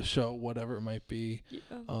movie, the show, whatever it might be.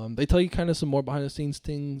 Yeah. They tell you kind of some more behind the scenes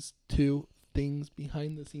things too.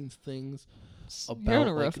 Behind the scenes things You're having about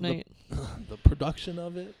a rough like, night. the production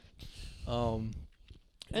of it. I And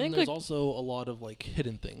think there's like also a lot of like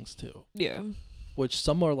hidden things too, yeah. which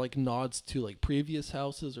some are like nods to like previous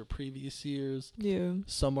houses or previous years. Yeah.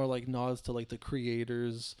 Some are like nods to like the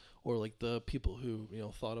creators or like the people who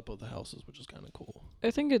thought about the houses, which is kind of cool.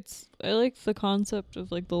 I think I like the concept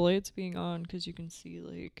of like the lights being on because you can see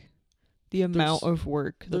like the amount of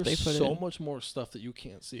work that they There's put so in. much more stuff that you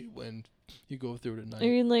can't see when you go through it at night. I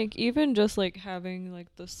mean, like even just like having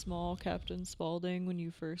like the small Captain Spaulding when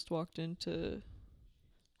you first walked into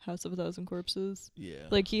House of a Thousand Corpses. Yeah.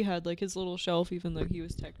 Like he had like his little shelf, even though he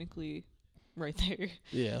was technically right there,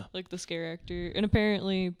 Yeah. like the scare actor. And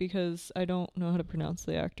apparently, because I don't know how to pronounce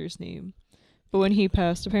the actor's name, but when he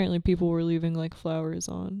passed, apparently people were leaving like flowers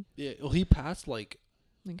on, Yeah. Well, he passed like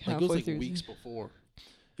like it halfway was like through. weeks before.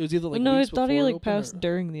 It was either like no, I weeks thought he before it like opened passed or-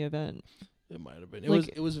 during the event. It might have been. It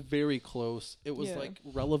Like- was very close. It was Yeah. like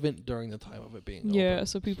relevant during the time of it being Yeah, open.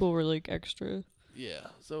 so people were like extra Yeah.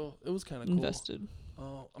 So it was kind of cool. invested.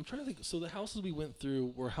 I'm trying to think. So the houses we went through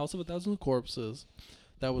were House of a Thousand Corpses.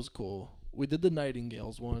 That was cool. We did the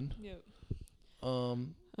Nightingales one. Yep.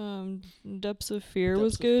 Um, Depths of Fear Depths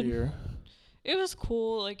was of good. Fear. It was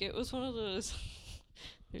cool. Like it was one of those.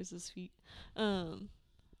 There's his feet.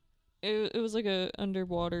 It was like a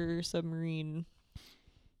underwater submarine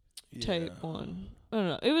type Yeah. one. I don't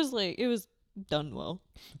know. It was done well.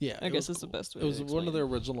 Yeah, I it guess was it's the cool. best way It was to one of explain their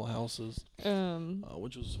original houses, it.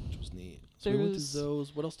 which was neat. So There we went was to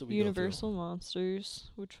those. What else did we Universal Monsters,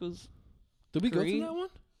 which was go through? Did we go great. through that one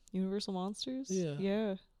Universal Monsters. Yeah.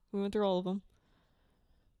 Yeah. We went through all of them.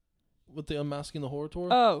 with the Unmasking the Horror tour?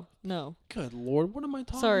 Oh no! Good Lord, what am I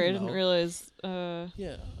talking Sorry, I about? didn't realize.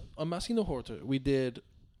 Yeah, Unmasking the Horror tour. We did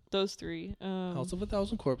Those three. House of a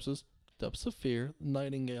Thousand Corpses, Depths of Fear,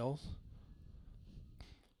 Nightingales.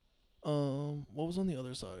 What was on the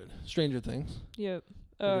other side? Stranger Things, Yep.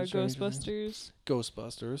 We did Stranger Ghostbusters.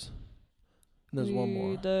 Ghostbusters. And there's one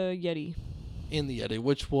more. The Yeti. In the Yeti,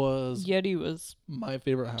 which was Yeti was my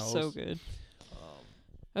favorite house. so good.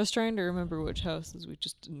 I was trying to remember which houses we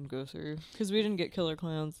just didn't go through because we didn't get Killer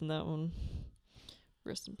Clowns in that one.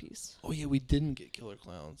 Rest in peace. Oh yeah, we didn't get Killer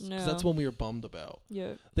Clowns. 'Cause that's No. one we were bummed about.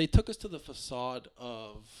 Yeah. They took us to the facade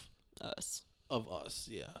of Us. us.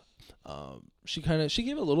 Yeah. She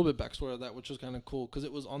gave a little bit backstory of that, which was kind of cool because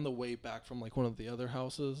it was on the way back from like one of the other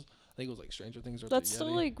houses. I think it was like Stranger Things or That's the still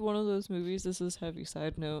Yeti. like one of those movies. This is heavy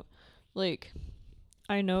side note. Like,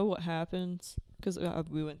 I know what happens because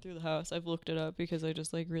we went through the house. I've looked it up because I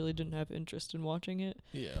just like really didn't have interest in watching it.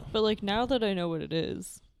 Yeah. But like now that I know what it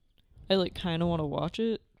is, I like kind of want to watch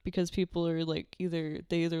it because people are like either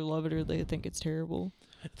love it or they think it's terrible.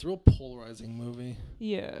 It's a real polarizing movie.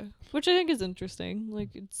 Yeah, which I think is interesting. Like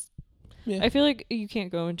Yeah. I feel like you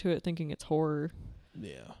can't go into it thinking it's horror.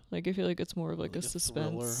 Yeah. Like I feel like it's more of like a thriller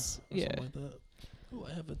suspense. or Yeah. something like that. Oh,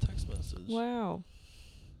 I have a text message. Wow.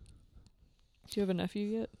 Do you have a nephew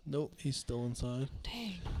yet? Nope, he's still inside.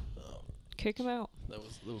 Dang. Oh, Kick him out. that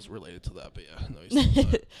was related to that, but yeah, no, he's still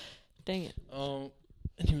inside. Dang it.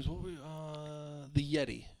 Anyways, the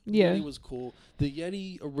Yeti. The Yeah. Yeti was cool. The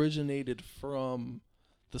Yeti originated from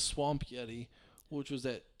the Swamp Yeti, which was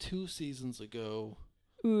at 2 seasons ago.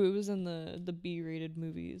 Ooh, it was in the B-rated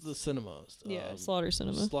movies. The cinemas. Yeah, Slaughter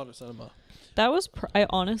Cinema. Slaughter Cinema. That was I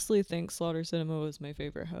honestly think Slaughter Cinema was my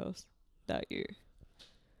favorite house that year.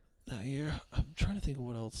 That year, I'm trying to think of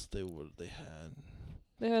what else they had.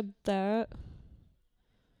 They had that.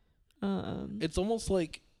 It's almost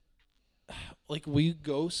like we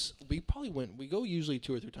go usually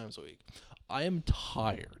 2 or 3 times a week. I am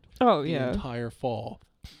tired. Oh The yeah. entire fall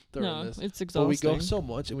during No, this. it's But exhausting. we go so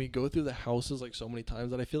much and we go through the houses like so many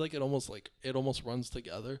times that I feel like it almost runs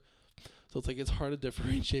together. So it's like it's hard to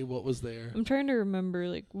differentiate what was there. I'm trying to remember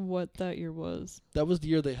like what that year was. That was the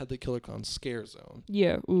year they had the Killer Clown Scare Zone,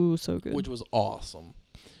 Yeah. Ooh, so good. which was awesome.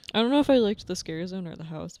 I don't know if I liked the scare zone or the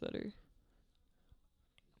house better.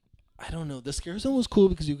 I don't know. The Scare Zone was cool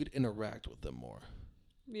because you could interact with them more.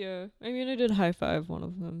 Yeah. I mean, I did high five one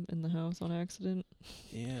of them in the house on accident.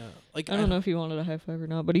 Yeah. Like I don't know if he wanted a high five or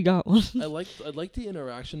not, but he got one. I liked the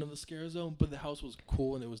interaction of the Scare Zone, but the house was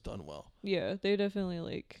cool and it was done well. Yeah, they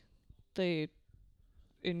definitely they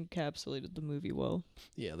encapsulated the movie well.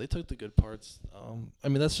 Yeah, they took the good parts. I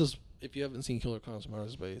mean, that's just if you haven't seen Killer Clowns from Outer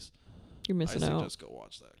Space, You're I missing out. suggest go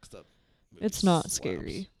watch that because that movie It's not slaps.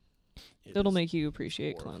 scary. It It'll is make you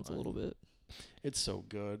appreciate clowns a horrifying. little bit. It's so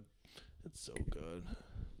good. It's so good.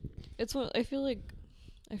 It's what I feel like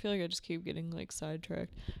I just keep getting like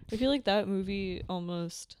sidetracked. I feel like that movie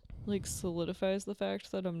almost like solidifies the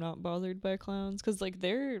fact that I'm not bothered by clowns cuz like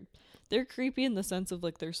they're creepy in the sense of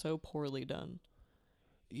like they're so poorly done.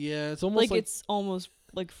 Yeah, it's almost like it's almost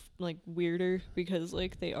like weirder because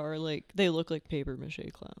like they look like paper mache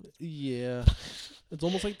clowns. yeah. It's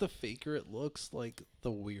almost like the faker it looks, like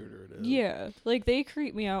the weirder it is. Yeah, like they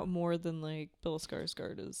creep me out more than like Bill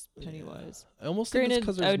Skarsgård is Yeah. Pennywise. I almost think it's Granted,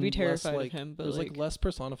 because I there's would be less, terrified like, of him, but there's like, less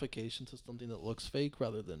personification to something that looks fake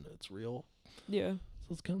rather than it's real. yeah,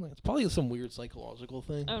 So it's kind of like it's probably some weird psychological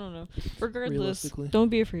thing. I don't know. Regardless, Realistically. don't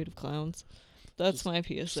be afraid of clowns. That's Just- my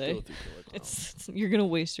Just PSA. go through Killer Clowns. It's you're gonna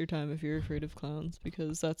waste your time if you're afraid of clowns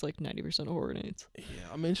because that's like 90% of horror nights. Yeah,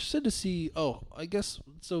 I'm interested to see. Oh, I guess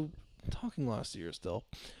so. Talking last year still.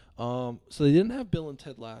 So they didn't have Bill and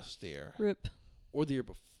Ted last year Rip. or the year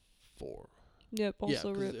before. Yep. Yeah,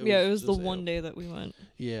 Also 'cause rip. it Yeah, it was was the just one AO. day that we went.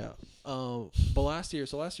 Yeah. But last year,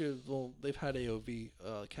 well, they've had AOV,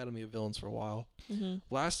 Academy of Villains for a while. hmm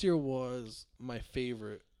Last year was my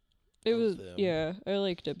favorite. It of was them. yeah. I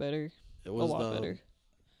liked it better. It A was lot the better.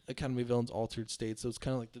 Academy of Villains Altered State, so it's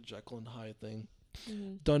kind of like the Jekyll and Hyde thing.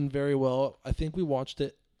 hmm Done very well. I think we watched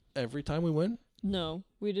it every time we went. No,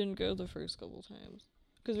 we didn't go the first couple times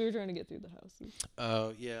because we were trying to get through the houses.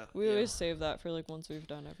 Yeah. We yeah. always save that for like once we've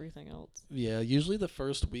done everything else. Yeah, usually the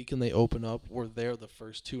first week and they open up, we're there the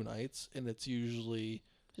first 2 nights, and it's usually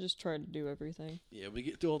Just try to do everything. yeah, we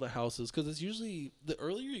get through all the houses because it's usually the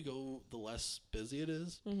earlier you go, the less busy it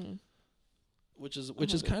is, Mm-hmm. which is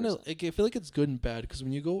kind of 100%. like, I feel like it's good and bad because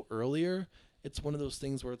when you go earlier, it's one of those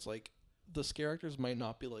things where it's like the scare actors might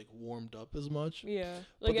not be like warmed up as much, Yeah,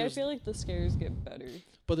 But like I there's- feel like the scares get better.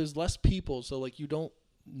 but there's less people, so like you don't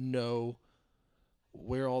know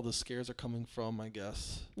where all the scares are coming from, I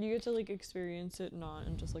guess. You get to like experience it not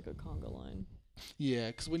in just like a conga line. Yeah,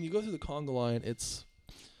 because when you go through the conga line, it's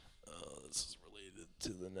this is related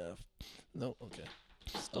to the NEF. No, okay.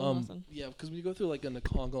 Still nothing. Yeah, because when you go through like in the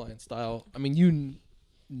conga line style, I mean, you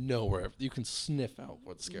know where you can sniff out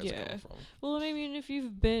where the scares are Yeah. coming from. Well, and I mean, if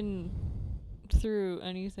you've been through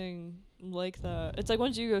anything like that, it's like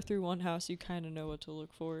once you go through one house, you kind of know what to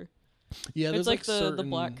look for. Yeah, It's there's like the certain,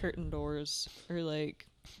 black curtain doors, or like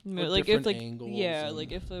or like if different like angles yeah, and-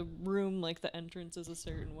 like if a room like the entrance is a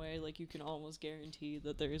certain way, like you can almost guarantee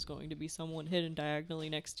that there is going to be someone hidden diagonally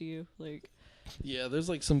next to you. Like Yeah, there's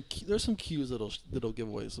like there's some cues that'll give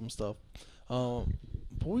away some stuff.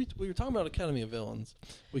 But we were talking about Academy of Villains.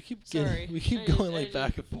 We keep Sorry. we keep I going just- like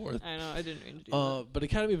back and forth. I know I didn't mean to do that. But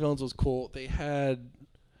Academy of Villains was cool. They had,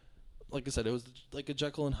 like I said, it was like a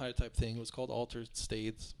Jekyll and Hyde type thing. It was called Altered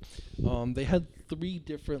States. They had 3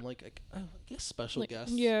 different I guess special Like,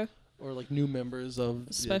 guests. yeah, Or like new members of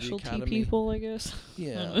the specialty Academy. people, I guess.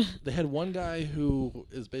 Yeah, they had one guy who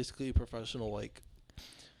is basically a professional, like,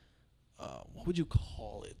 what would you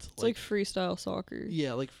call it? It's like freestyle soccer.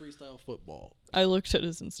 yeah, like freestyle football. I looked at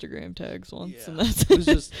his Instagram tags once, Yeah, and that's it was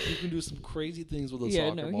just you can do some crazy things with a yeah,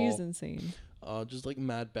 soccer no, ball. he's insane. Just like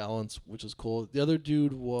mad balance, which is cool. The other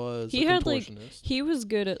dude was He a had, like, contortionist. He was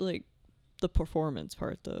good at like the performance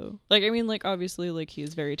part though. Like I mean like obviously like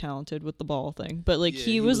he's very talented with the ball thing, but like Yeah,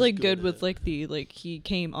 he he was was like good good at with it. like the like he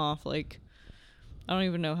came off like I don't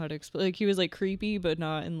even know how to explain. Like he was like creepy but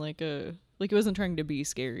not in like a like he wasn't trying to be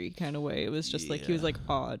scary kind of way. It was just like he was Yeah. like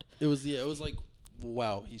odd. It was like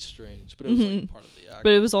wow, he's strange, but it was like Mhm. part of the act.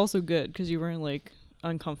 But it was also good cuz you weren't like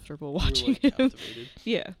uncomfortable You were, watching like, him. captivated.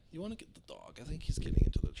 Yeah. You want to get the dog? I think he's getting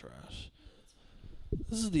into the trash.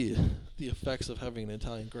 This is the effects of having an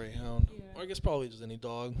Italian Greyhound, Yeah. or I guess probably just any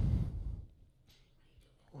dog.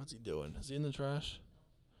 What's he doing? Is he in the trash?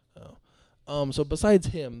 Oh, So besides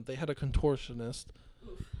him, they had a contortionist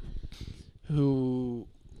who,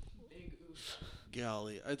 Big oof.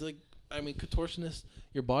 golly, I mean, contortionist,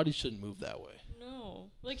 your body shouldn't move that way. No.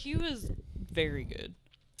 Like, he was very good.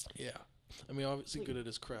 Yeah. I mean, obviously good at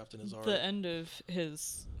his craft and his art. The end of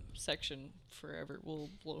his section forever will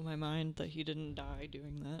blow my mind that he didn't die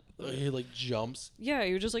doing that. But He like jumps. yeah,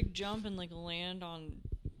 he would just like jump and like land on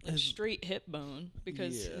like His- straight hip bone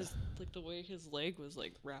because Yeah. his like the way his leg was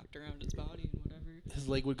like wrapped around his body and whatever. His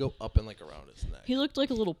leg would go up and like around his neck. He looked like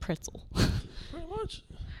a little pretzel. Pretty much.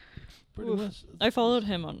 Pretty Oof. much. I followed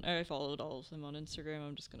all of them on Instagram.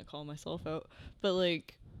 I'm just gonna call myself out, but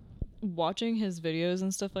like watching his videos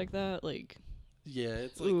and stuff like that, like Yeah,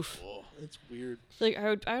 it's like, Oof. oh, it's weird. like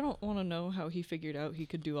I don't want to know how he figured out he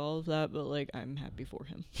could do all of that, but like I'm happy for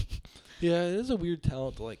him. Yeah, it is a weird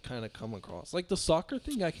talent to like kind of come across. Like the soccer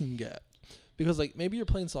thing, I can get because like maybe you're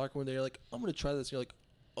playing soccer one day, you're like, I'm gonna try this. You're like,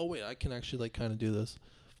 oh wait, I can actually like kind of do this.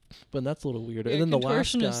 But that's a little weird. Yeah, And then the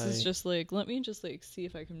last contortionist guy, is just like, let me just like see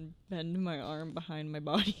if I can bend my arm behind my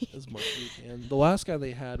body. as much as you can. The last guy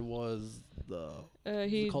they had was the is it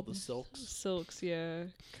He called the Silks. silks, yeah,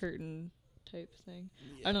 curtain type thing.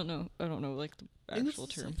 Yeah. I don't know like the I think actual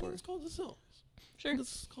it's- I term think for it. It's called the Silks. Sure.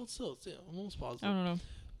 It's called Silks. Yeah, I'm almost positive. I don't know.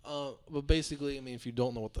 But basically, I mean, if you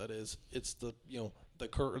don't know what that is, it's the the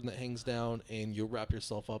curtain that hangs down, and you wrap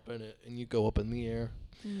yourself up in it, and you go up in the air,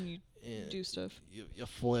 You and do stuff. you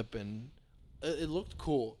flip, and it looked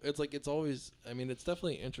cool. It's like it's always. I mean, it's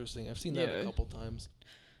definitely interesting. I've seen that a Yeah. couple times,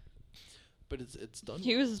 but it's done.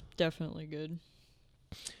 He well. was definitely good.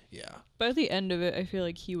 Yeah, But at the end of it, I feel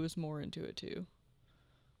like he was more into it too.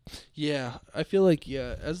 yeah. I feel like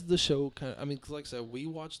as the show kind of. I mean, 'cause like I said, we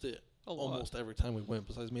watched it A lot. almost every time we went,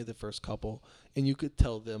 besides maybe the first couple, and you could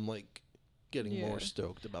tell them like getting more Yeah.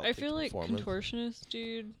 stoked about. I the feel like performance. contortionist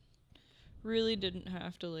dude really didn't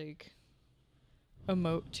have to like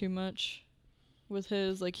emote too much with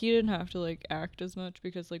his, like he didn't have to like act as much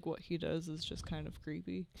because like what he does is just kind of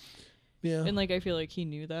creepy. Yeah, And like I feel like he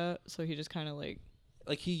knew that, so he just kind of like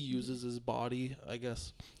he uses his body, I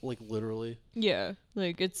guess, like literally. yeah,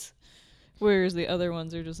 like it's whereas the other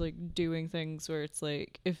ones are just like doing things where it's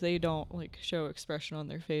like if they don't like show expression on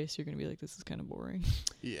their face, you're going to be like this is kind of boring.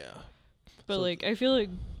 Yeah. But So like I feel like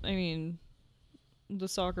I mean the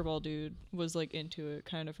soccer ball dude was like into it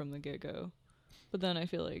kind of from the get-go. But then I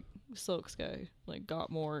feel like Silks guy like got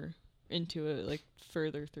more into it like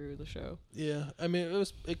further through the show. Yeah, I mean,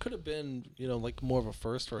 it could have been like more of a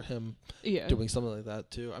first for him Yeah. doing something like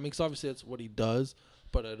that too. I mean, 'cause obviously that's what he does,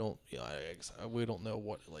 but I don't, we don't know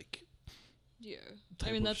what like. Yeah. I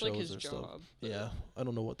type mean of that's like shows his or stuff. job. but Yeah, I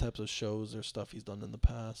don't know what types of shows or stuff he's done in the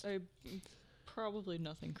past. Probably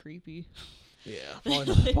nothing creepy. Yeah,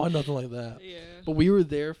 probably nothing like that. Yeah. But we were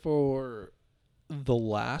there for the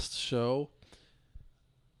last show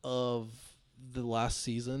of the last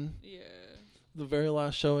season, Yeah. the very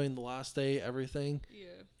last showing, the last day, everything,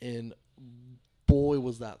 Yeah. and boy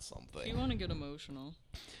was that something. You want to get emotional.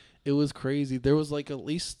 It was crazy. There was like at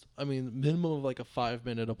least, I mean, minimum of like a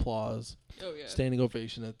 5-minute applause, Oh yeah. standing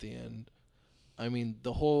ovation at the end. I mean,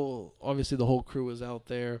 obviously the whole crew was out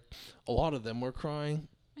there. A lot of them were crying,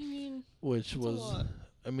 I mean, which it's a was, lot.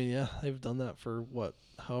 I mean, yeah, they've done that for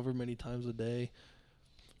however many times a day,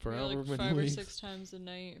 for Yeah, however like many 5 weeks. or 6 times a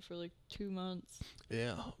night for like 2 months.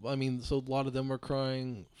 Yeah, I mean, so a lot of them were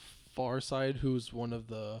crying. Farside, who's one of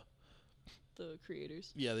the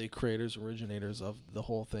creators. the creators, originators of the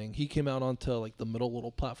whole thing. He came out onto like the middle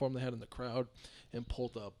little platform they had in the crowd and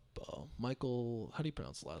pulled up Michael. How do you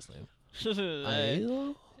pronounce the last name?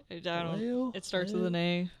 Aiello? I don't. Aiello? It starts with Aiello? an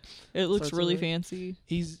A. It looks Starts with really an A? fancy.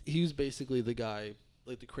 He was basically the guy,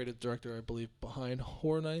 like the creative director, I believe, behind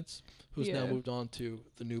Horror Nights, who's now Yeah. moved on to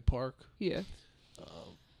the new park. Yeah.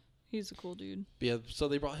 Um, He's a cool dude. but yeah, so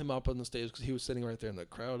they brought him up on the stage because he was sitting right there in the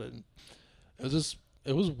crowd, and it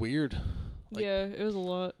was weird. Like, yeah, it was a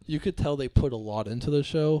lot. you could tell they put a lot into the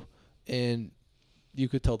show, and you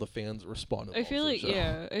could tell the fans responded. I feel well like to the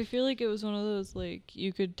show. I feel like it was one of those like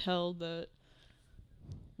you could tell that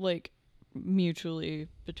like mutually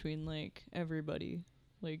between like everybody.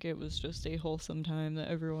 Like it was just a wholesome time that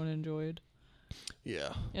everyone enjoyed.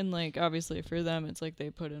 Yeah. And like obviously for them it's like they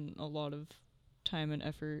put in a lot of time and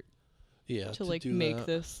effort Yeah. to like do make that.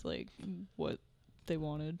 this like what they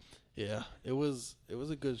wanted. Yeah, it was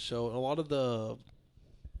a good show. And a lot of the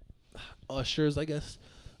ushers, I guess,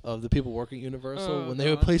 of the people working at Universal, Oh, when they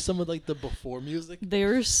would gosh. play some of like the before music, They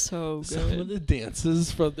were so some of good. the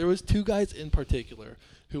dances from there was 2 guys in particular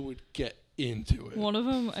who would get into it. One of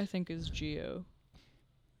them I think is Gio.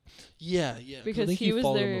 Yeah, yeah. 'cause I Because think he you was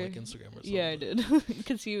followed there. him on, like Instagram or something. Yeah, I did.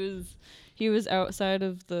 Because he was outside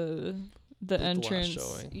of the the Like the last entrance,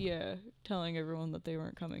 showing. yeah, telling everyone that they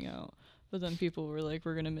weren't coming out. But then people were like,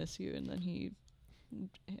 "We're gonna miss you," and then he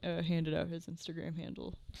handed out his Instagram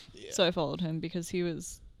handle. Yeah. So I followed him because he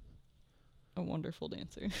was a wonderful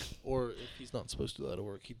dancer. Or if he's not supposed to do that at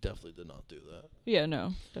work, he definitely did not do that. Yeah,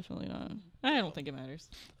 no, definitely not. I don't think it matters.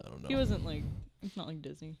 I don't know. He wasn't like, it's not like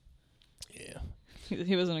Disney. Yeah.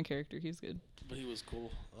 He wasn't a character. He's good. But he was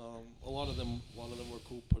cool. A lot of them were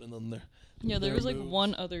cool putting them there. Yeah, there their was like moves.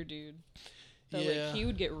 one other dude that Yeah. like he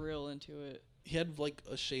would get real into it. He had like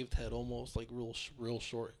a shaved head, almost like real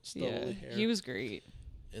short, Yeah, stubbly hair. he was great.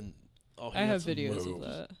 And he I had have some videos of moves.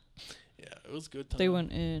 that. Yeah, it was good time. They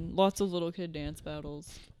went in lots of little kid dance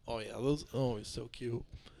battles. Oh yeah, those. Oh, it's so cute.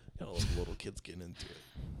 Got all those little kids getting into it.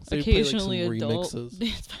 So they Occasionally play, like, some adult remixes.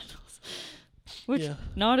 dance battles, which Yeah,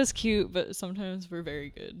 not as cute, but sometimes were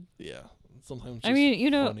very good. yeah. Sometimes. I just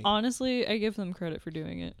mean, funny. honestly, I give them credit for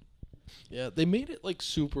doing it. Yeah, they made it like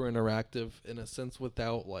super interactive in a sense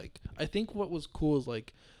without like. I think what was cool is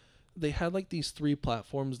like, they had like these 3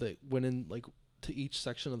 platforms that went in like to each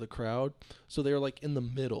section of the crowd, so they were like in the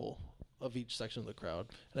middle of each section of the crowd,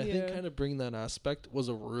 and I think Yeah. kind of bringing that aspect was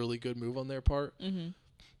a really good move on their part Mm-hmm.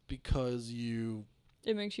 because you.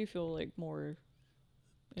 It makes you feel like more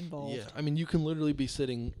involved. Yeah, I mean, you can literally be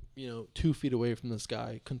sitting, 2 feet away from this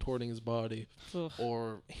guy, contorting his body, Ugh.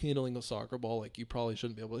 or handling a soccer ball like you probably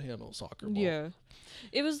shouldn't be able to handle a soccer ball. Yeah.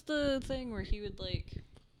 It was the thing where he would like,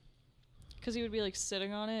 because he would be like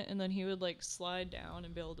sitting on it and then he would like slide down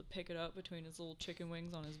and be able to pick it up between his little chicken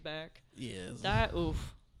wings on his back. Yeah. That,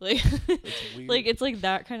 oof. Like, It's weird. like it's like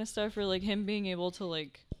that kind of stuff, or like him being able to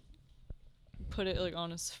like put it like on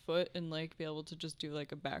his foot and like be able to just do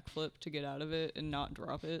like a backflip to get out of it and not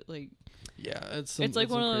drop it. Like, Yeah, it's it's like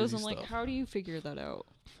one some of those, crazy I'm like, stuff. how do you figure that out?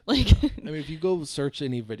 Like, I mean, if you go search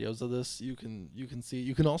any videos of this, you can see.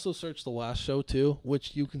 You can also search the last show too,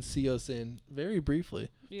 which you can see us in very briefly.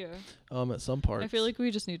 yeah. At some parts. I feel like we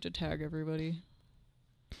just need to tag everybody.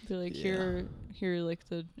 Be like, Yeah. here, like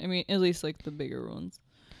at least like the bigger ones.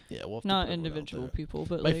 yeah, we'll have to Not put it out individual there. people,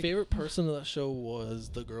 but My like. favorite person of that show was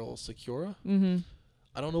the girl Sakura. Mm-hmm.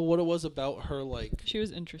 I don't know what it was about her, like She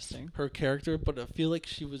was interesting. her character, but I feel like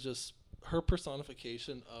she was just her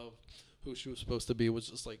personification of who she was supposed to be was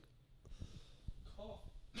just like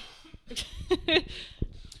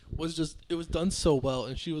it was done so well,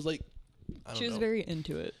 and she was like I don't She was know. very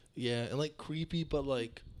into it, Yeah, and like creepy, but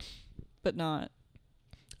like but not.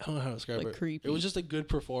 I don't know how to describe Like, it. creepy. It was just a good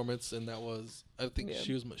performance, and that was I think Yeah.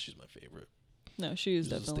 she's my favorite. No, she was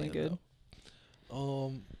She was a definitely good.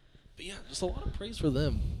 standout. But yeah, just a lot of praise for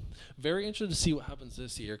them. Very interested to see what happens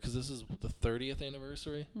this year because this is the 30th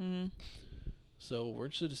anniversary. Mm-hmm. So we're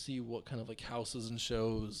interested to see what kind of like houses and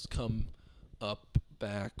shows come up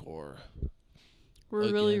back, or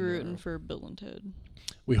We're really Again, rooting for Bill and Ted.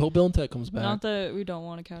 we hope Bill and Ted comes back. Not that we don't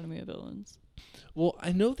want Academy of Villains. Well,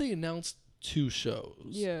 I know they announced 2 shows.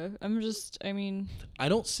 Yeah, I mean, I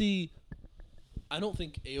don't think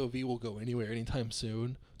AOV will go anywhere anytime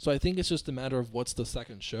soon. So I think it's just a matter of what's the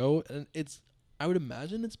second show, and I would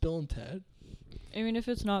imagine it's Bill and Ted. if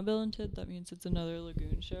it's not Bill and Ted, that means it's another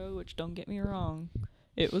Lagoon show, which don't get me wrong.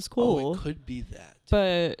 It was Oh, cool. it could be that.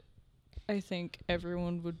 But I think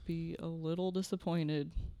everyone would be a little disappointed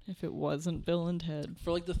if it wasn't Bill and Ted.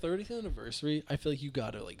 For like the 30th anniversary, I feel like you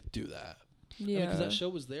gotta like do that. Yeah. Because that show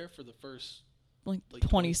was there for the first. like 26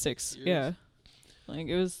 26. years. Yeah. Like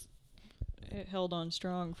it held on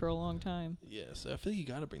strong for a long time. Yeah, so I feel like you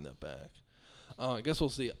gotta bring that back. I guess we'll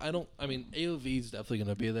see. AOV's definitely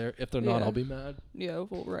gonna be there. If they're not, Yeah. I'll be mad. Yeah,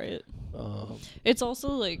 we'll riot. Um, It's also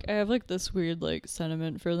like I have like this weird like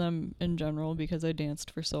sentiment for them in general because I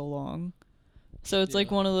danced for so long. So it's like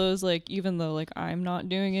Yeah. one of those like even though like I'm not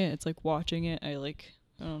doing it, it's like watching it, I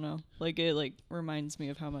don't know. Like it like reminds me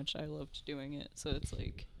of how much I loved doing it. So it's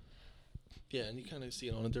like yeah, and you kind of see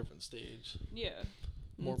it on a different stage. yeah.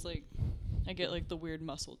 And More- it's like I get like the weird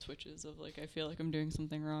muscle twitches of like I feel like I'm doing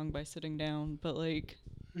something wrong by sitting down, but like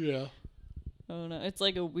Yeah. I don't know. It's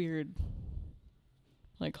like a weird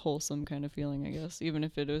like wholesome kind of feeling, I guess, even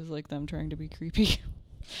if it is like them trying to be creepy.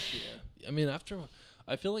 Yeah. I mean,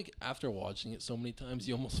 I feel like after watching it so many times,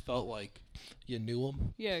 you almost felt like you knew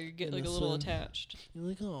them. Yeah, you get In like a a little sense. attached. You're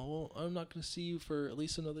like, oh, well, I'm not gonna see you for at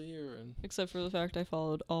least another year, and Except for the fact I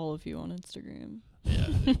followed all of you on Instagram. yeah,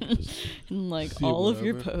 you just- And like See all of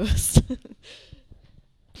your whatever. posts.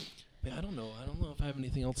 yeah. I don't know if I have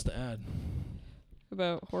anything else to add.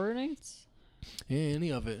 About Horror Nights? Yeah,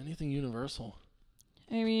 any of it, anything Universal.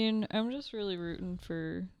 I mean, I'm just really rooting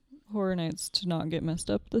for Horror Nights to not get messed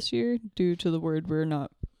up this year due to the word we're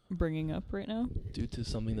not bringing up right now. Due to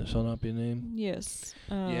something that shall not be named. Yes.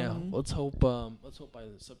 Yeah, let's hope by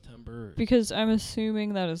September. Because I'm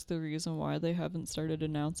assuming that is the reason why they haven't started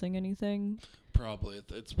announcing anything. Probably.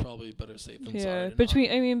 It's probably better safe than sorry. Yeah, to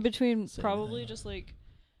between say probably anything. just like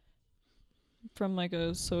from like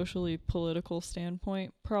a socially political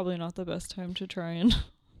standpoint, probably not the best time to try and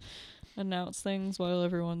announce things while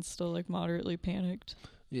everyone's still like moderately panicked.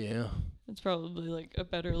 Yeah. It's probably like a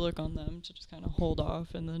better look on them to just kind of hold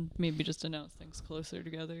off and then maybe just announce things closer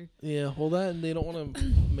together. Yeah, well, that and they don't want to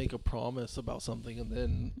make a promise about something and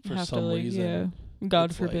then for Have some to, like, reason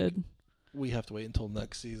God it's like, forbid. we have to wait until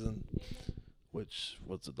next season. Which,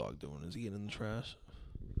 what's the dog doing? Is he getting in the trash?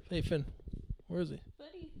 Hey, Finn, where is he?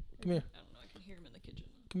 Buddy. Come here. I don't know. I can hear him in the kitchen.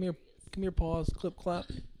 Come here. Come here, pause, clip, clap.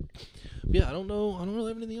 Yeah, I don't know. I don't really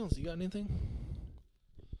have anything else. You got anything?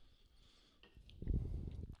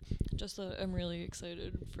 Just that I'm really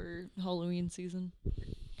excited for Halloween season.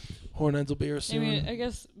 Horror Nights will be here soon. I mean, I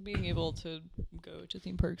guess being able to go to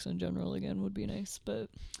theme parks in general again would be nice, but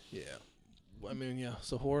yeah. I mean, yeah.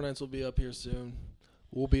 So Horror Nights will be up here soon.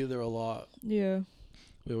 We'll be there a lot. yeah.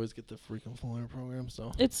 We always get the freaking flyer program,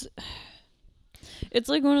 so. It's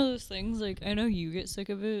like one of those things, like, I know you get sick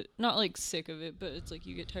of it. Not, like, sick of it, but it's like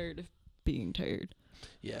you get tired of being tired.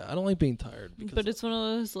 Yeah, I don't like being tired. But it's one of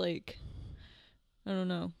those, like, I don't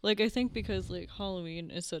know. Like, I think because, like,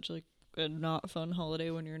 Halloween is such, like, a not fun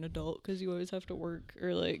holiday when you're an adult because you always have to work,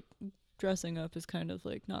 or, like, dressing up is kind of,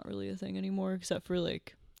 like, not really a thing anymore, except for,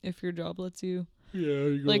 like, if your job lets you. Yeah,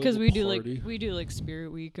 you go Like, because to a we do, like,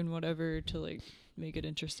 Spirit Week and whatever to, like, make it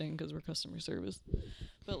interesting because we're customer service.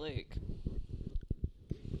 But, like,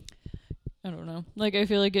 I don't know. Like, I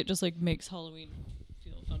feel like it just, like, makes Halloween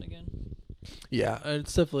feel fun again. Yeah,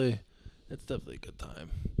 it's definitely a good time.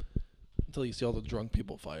 Until you see all the drunk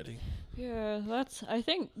people fighting. Yeah, I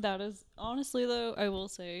think that is, honestly, though, I will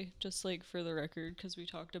say, just, like, for the record, because we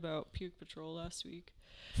talked about Puke Patrol last week,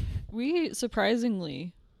 we,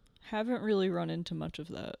 surprisingly, haven't really run into much of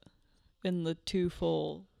that in the 2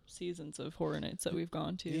 full seasons of Horror Nights that we've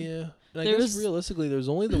gone to. Yeah. And I There guess was- realistically, there was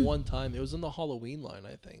only the one time. It was in the Halloween line,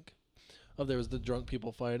 I think. There was the drunk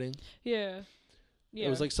people fighting. Yeah. It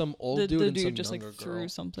was like some old the dude and dude some just, like, younger threw girl.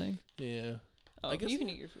 something. Yeah. Oh, I guess you can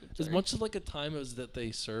eat your food. As sorry. much as like a time it was that they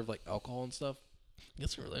serve like alcohol and stuff, I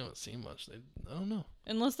guess we really haven't seen much. I don't know.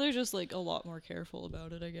 Unless they're just, like, a lot more careful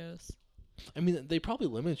about it, I guess. I mean, they probably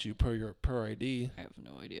limit you per ID. I have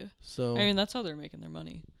no idea. So I mean, that's how they're making their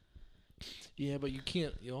money. yeah, but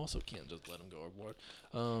you also can't just let them go overboard.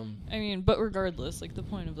 I mean, but regardless, like, the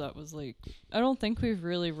point of that was, like, I don't think we've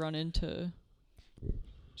really run into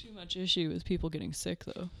too much issue with people getting sick,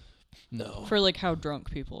 though. No. For, like, how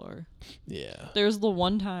drunk people are. Yeah. There's the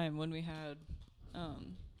one time when we had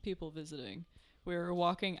people visiting. We were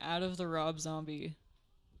walking out of the Rob Zombie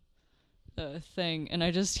thing, and I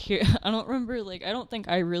just hear, I don't remember, like, I don't think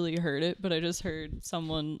I really heard it, but I just heard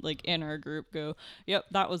someone, like, in our group go, yep,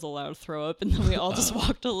 that was a loud throw up, and then we all just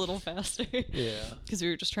walked a little faster. Yeah. Because we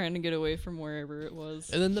were just trying to get away from wherever it was.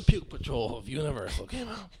 And then the Puke Patrol of Universal came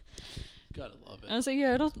out. Gotta love it. And I was like,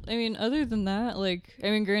 yeah, I mean, other than that, like, I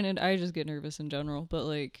mean, granted, I just get nervous in general, but,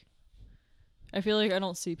 like, I feel like I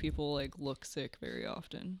don't see people, like, look sick very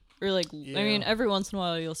often. Or, like, I mean, Yeah. every once in a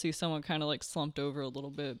while you'll see someone kind of, like, slumped over a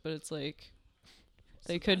little bit, but it's like,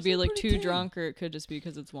 they could be, like, too drunk, or it could just be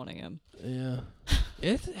because it's 1 a.m. Yeah.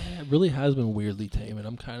 It really has been weirdly tame, and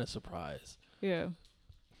I'm kind of surprised. Yeah.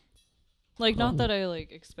 Like, not that I,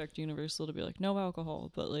 like, expect Universal to be like, no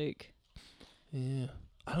alcohol, but, like... Yeah.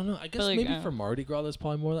 I don't know. I guess like, maybe for Mardi Gras, there's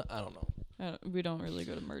probably more than I don't know. we don't really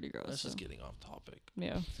go to Mardi Gras, That's so. just getting off topic.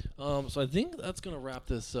 Yeah. So I think that's gonna wrap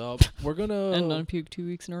this up. We're gonna End on Puke 2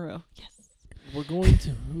 weeks in a row. Yes. We're going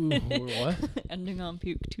to what? Ending on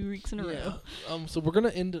Puke 2 weeks in a row. So we're gonna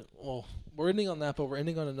end. Well, we're ending on that, but we're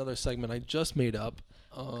ending on another segment I just made up.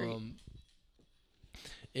 Great.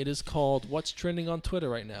 It is called "What's Trending on Twitter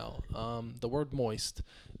Right Now." The word moist,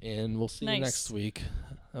 and we'll see you Nice. next week.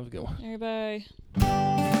 Have a good one. All right,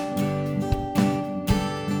 bye.